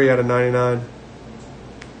 Kyler Murray out of 99.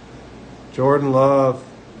 Jordan Love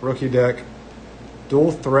rookie deck.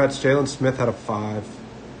 Dual threats Jalen Smith out of 5.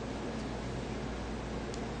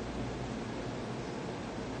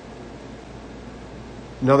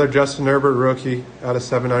 Another Justin Herbert rookie out of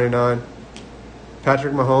 799.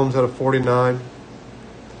 Patrick Mahomes out of 49.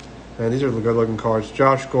 Man, these are the good-looking cards.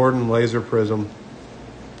 Josh Gordon, Laser Prizm.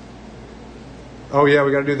 Oh, yeah,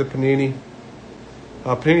 we got to do the Panini.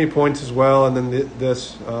 Panini points as well, and then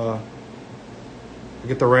this. We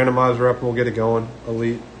get the randomizer up, and we'll get it going.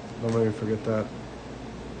 Elite. Don't let me forget that.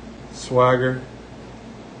 Swagger.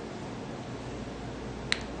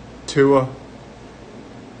 Tua.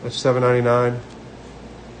 That's $7.99.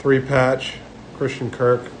 3-patch, Christian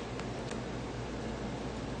Kirk.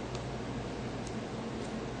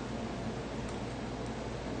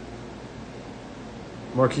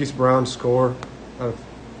 Marquise Brown score out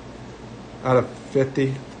of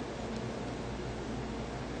 50.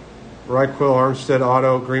 Raquel Armstead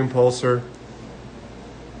auto, green pulsar.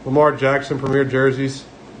 Lamar Jackson premier jerseys.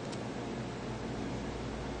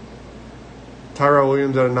 Tyrell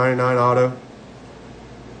Williams out of 99 auto.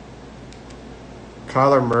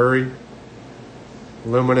 Kyler Murray,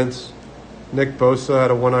 Luminance. Nick Bosa out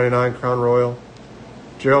of 199 Crown Royal.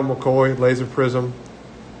 Gerald McCoy, Laser Prizm.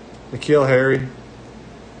 N'Keal Harry.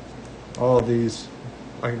 All of these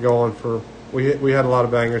I could go on for. We had a lot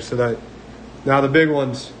of bangers today. Now the big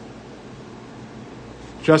ones.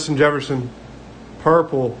 Justin Jefferson,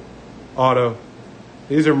 purple auto.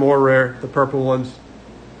 These are more rare, the purple ones.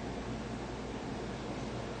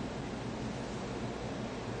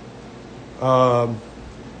 Gardner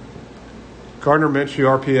Minshew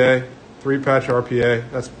RPA, 3-patch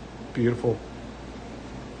RPA. That's beautiful.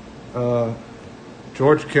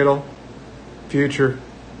 George Kittle, future,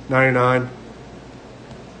 99.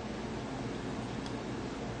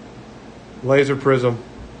 Laser Prizm,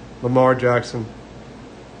 Lamar Jackson.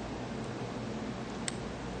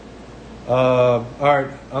 All right,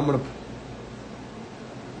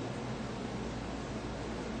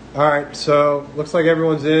 All right, so looks like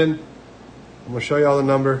everyone's in. I'm gonna show you all the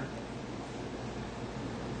number.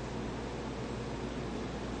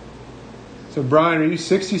 So Brian, are you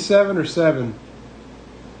 67 or 7?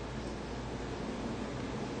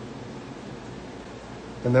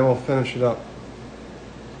 And then we'll finish it up.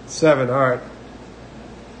 7, all right.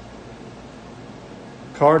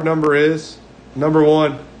 Card number is number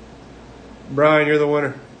 1. Brian, you're the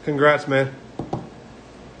winner. Congrats, man.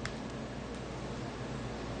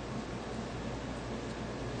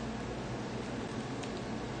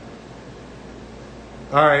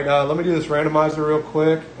 All right, let me do this randomizer real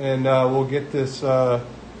quick, and we'll get this. We'll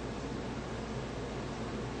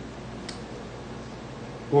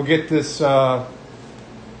get this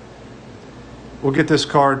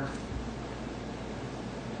card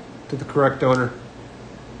to the correct owner.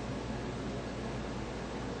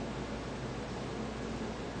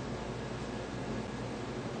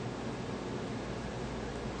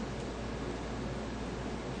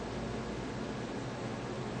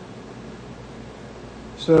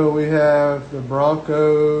 So we have the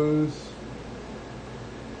Broncos,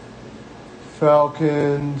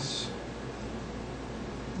 Falcons,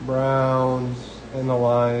 Browns, and the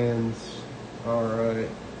Lions. All right.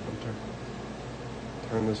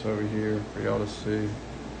 Turn this over here for y'all to see.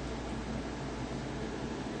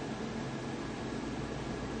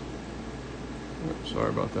 Oops, sorry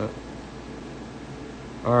about that.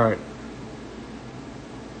 All right.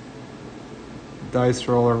 Dice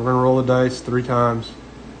roller. We're going to roll the dice 3 times.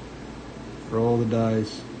 Roll the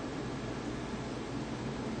dice.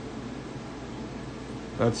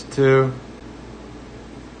 That's 2.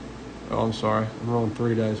 Oh, I'm sorry. I'm rolling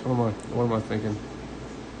 3 dice. What am I thinking?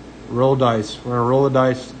 Roll dice. We're gonna roll the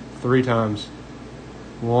dice 3 times.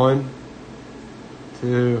 1,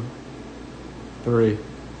 2, 3.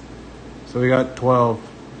 So we got 12.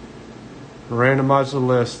 Randomize the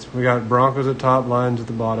list. We got Broncos at top, Lions at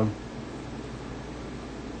the bottom.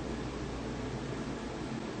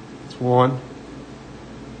 1,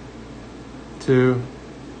 2,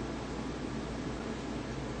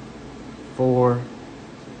 4,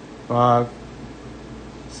 5,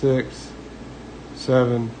 6,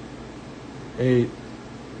 7, 8,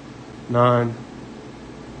 9,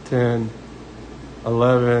 10,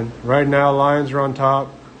 11. Right now, Lions are on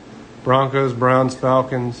top. Broncos, Browns,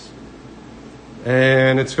 Falcons.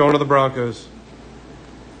 And it's going to the Broncos.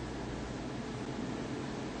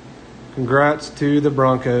 Congrats to the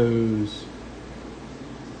Broncos.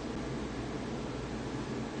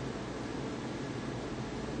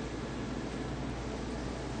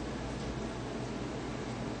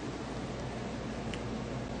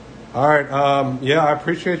 All right. Yeah, I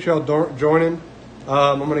appreciate y'all joining.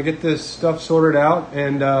 I'm going to get this stuff sorted out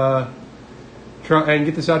and try and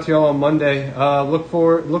get this out to y'all on Monday. Look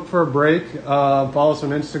for a break. Follow us on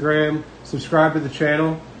Instagram. Subscribe to the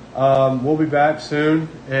channel. We'll be back soon,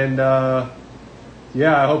 and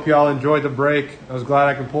yeah, I hope y'all enjoyed the break. I was glad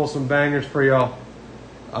I could pull some bangers for y'all.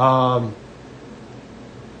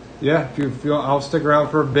 Yeah, if you feel, I'll stick around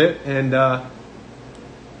for a bit, and if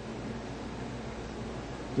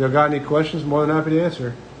y'all got any questions, more than happy to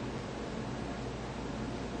answer.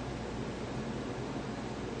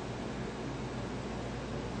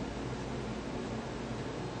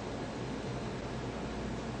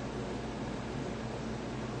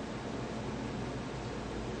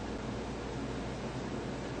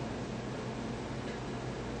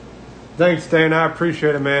 Thanks, Dana. I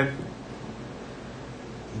appreciate it, man.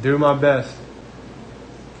 Do my best.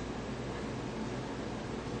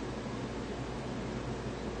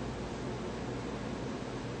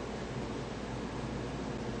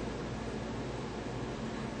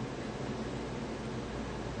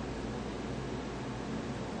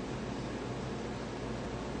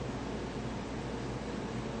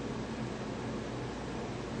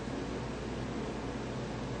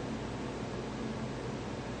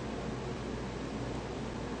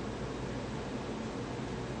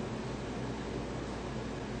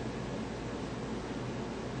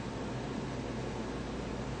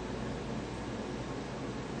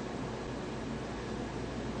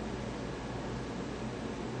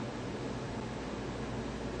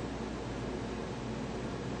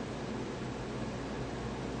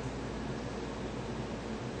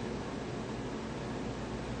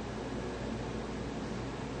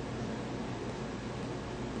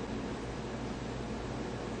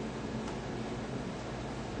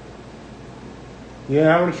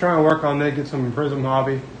 Yeah, I'm gonna try and work on it. Get some Prizm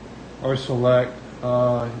hobby or select.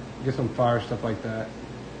 Get some fire stuff like that.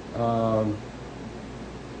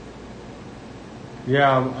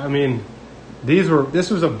 Yeah, I mean, this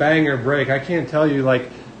was a banger break. I can't tell you, like,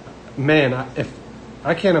 man, if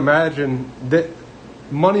I can't imagine that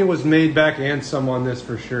money was made back and some on this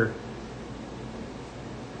for sure.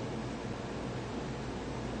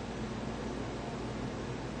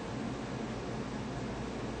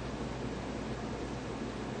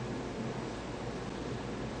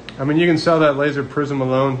 I mean, you can sell that laser Prizm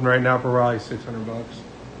alone right now for probably $600.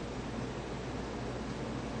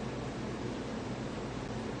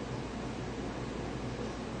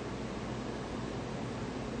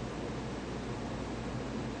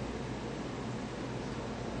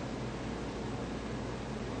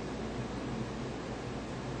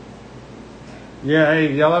 Yeah,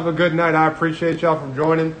 hey, y'all have a good night. I appreciate y'all for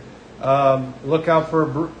joining. Look out for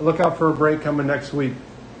a break coming next week.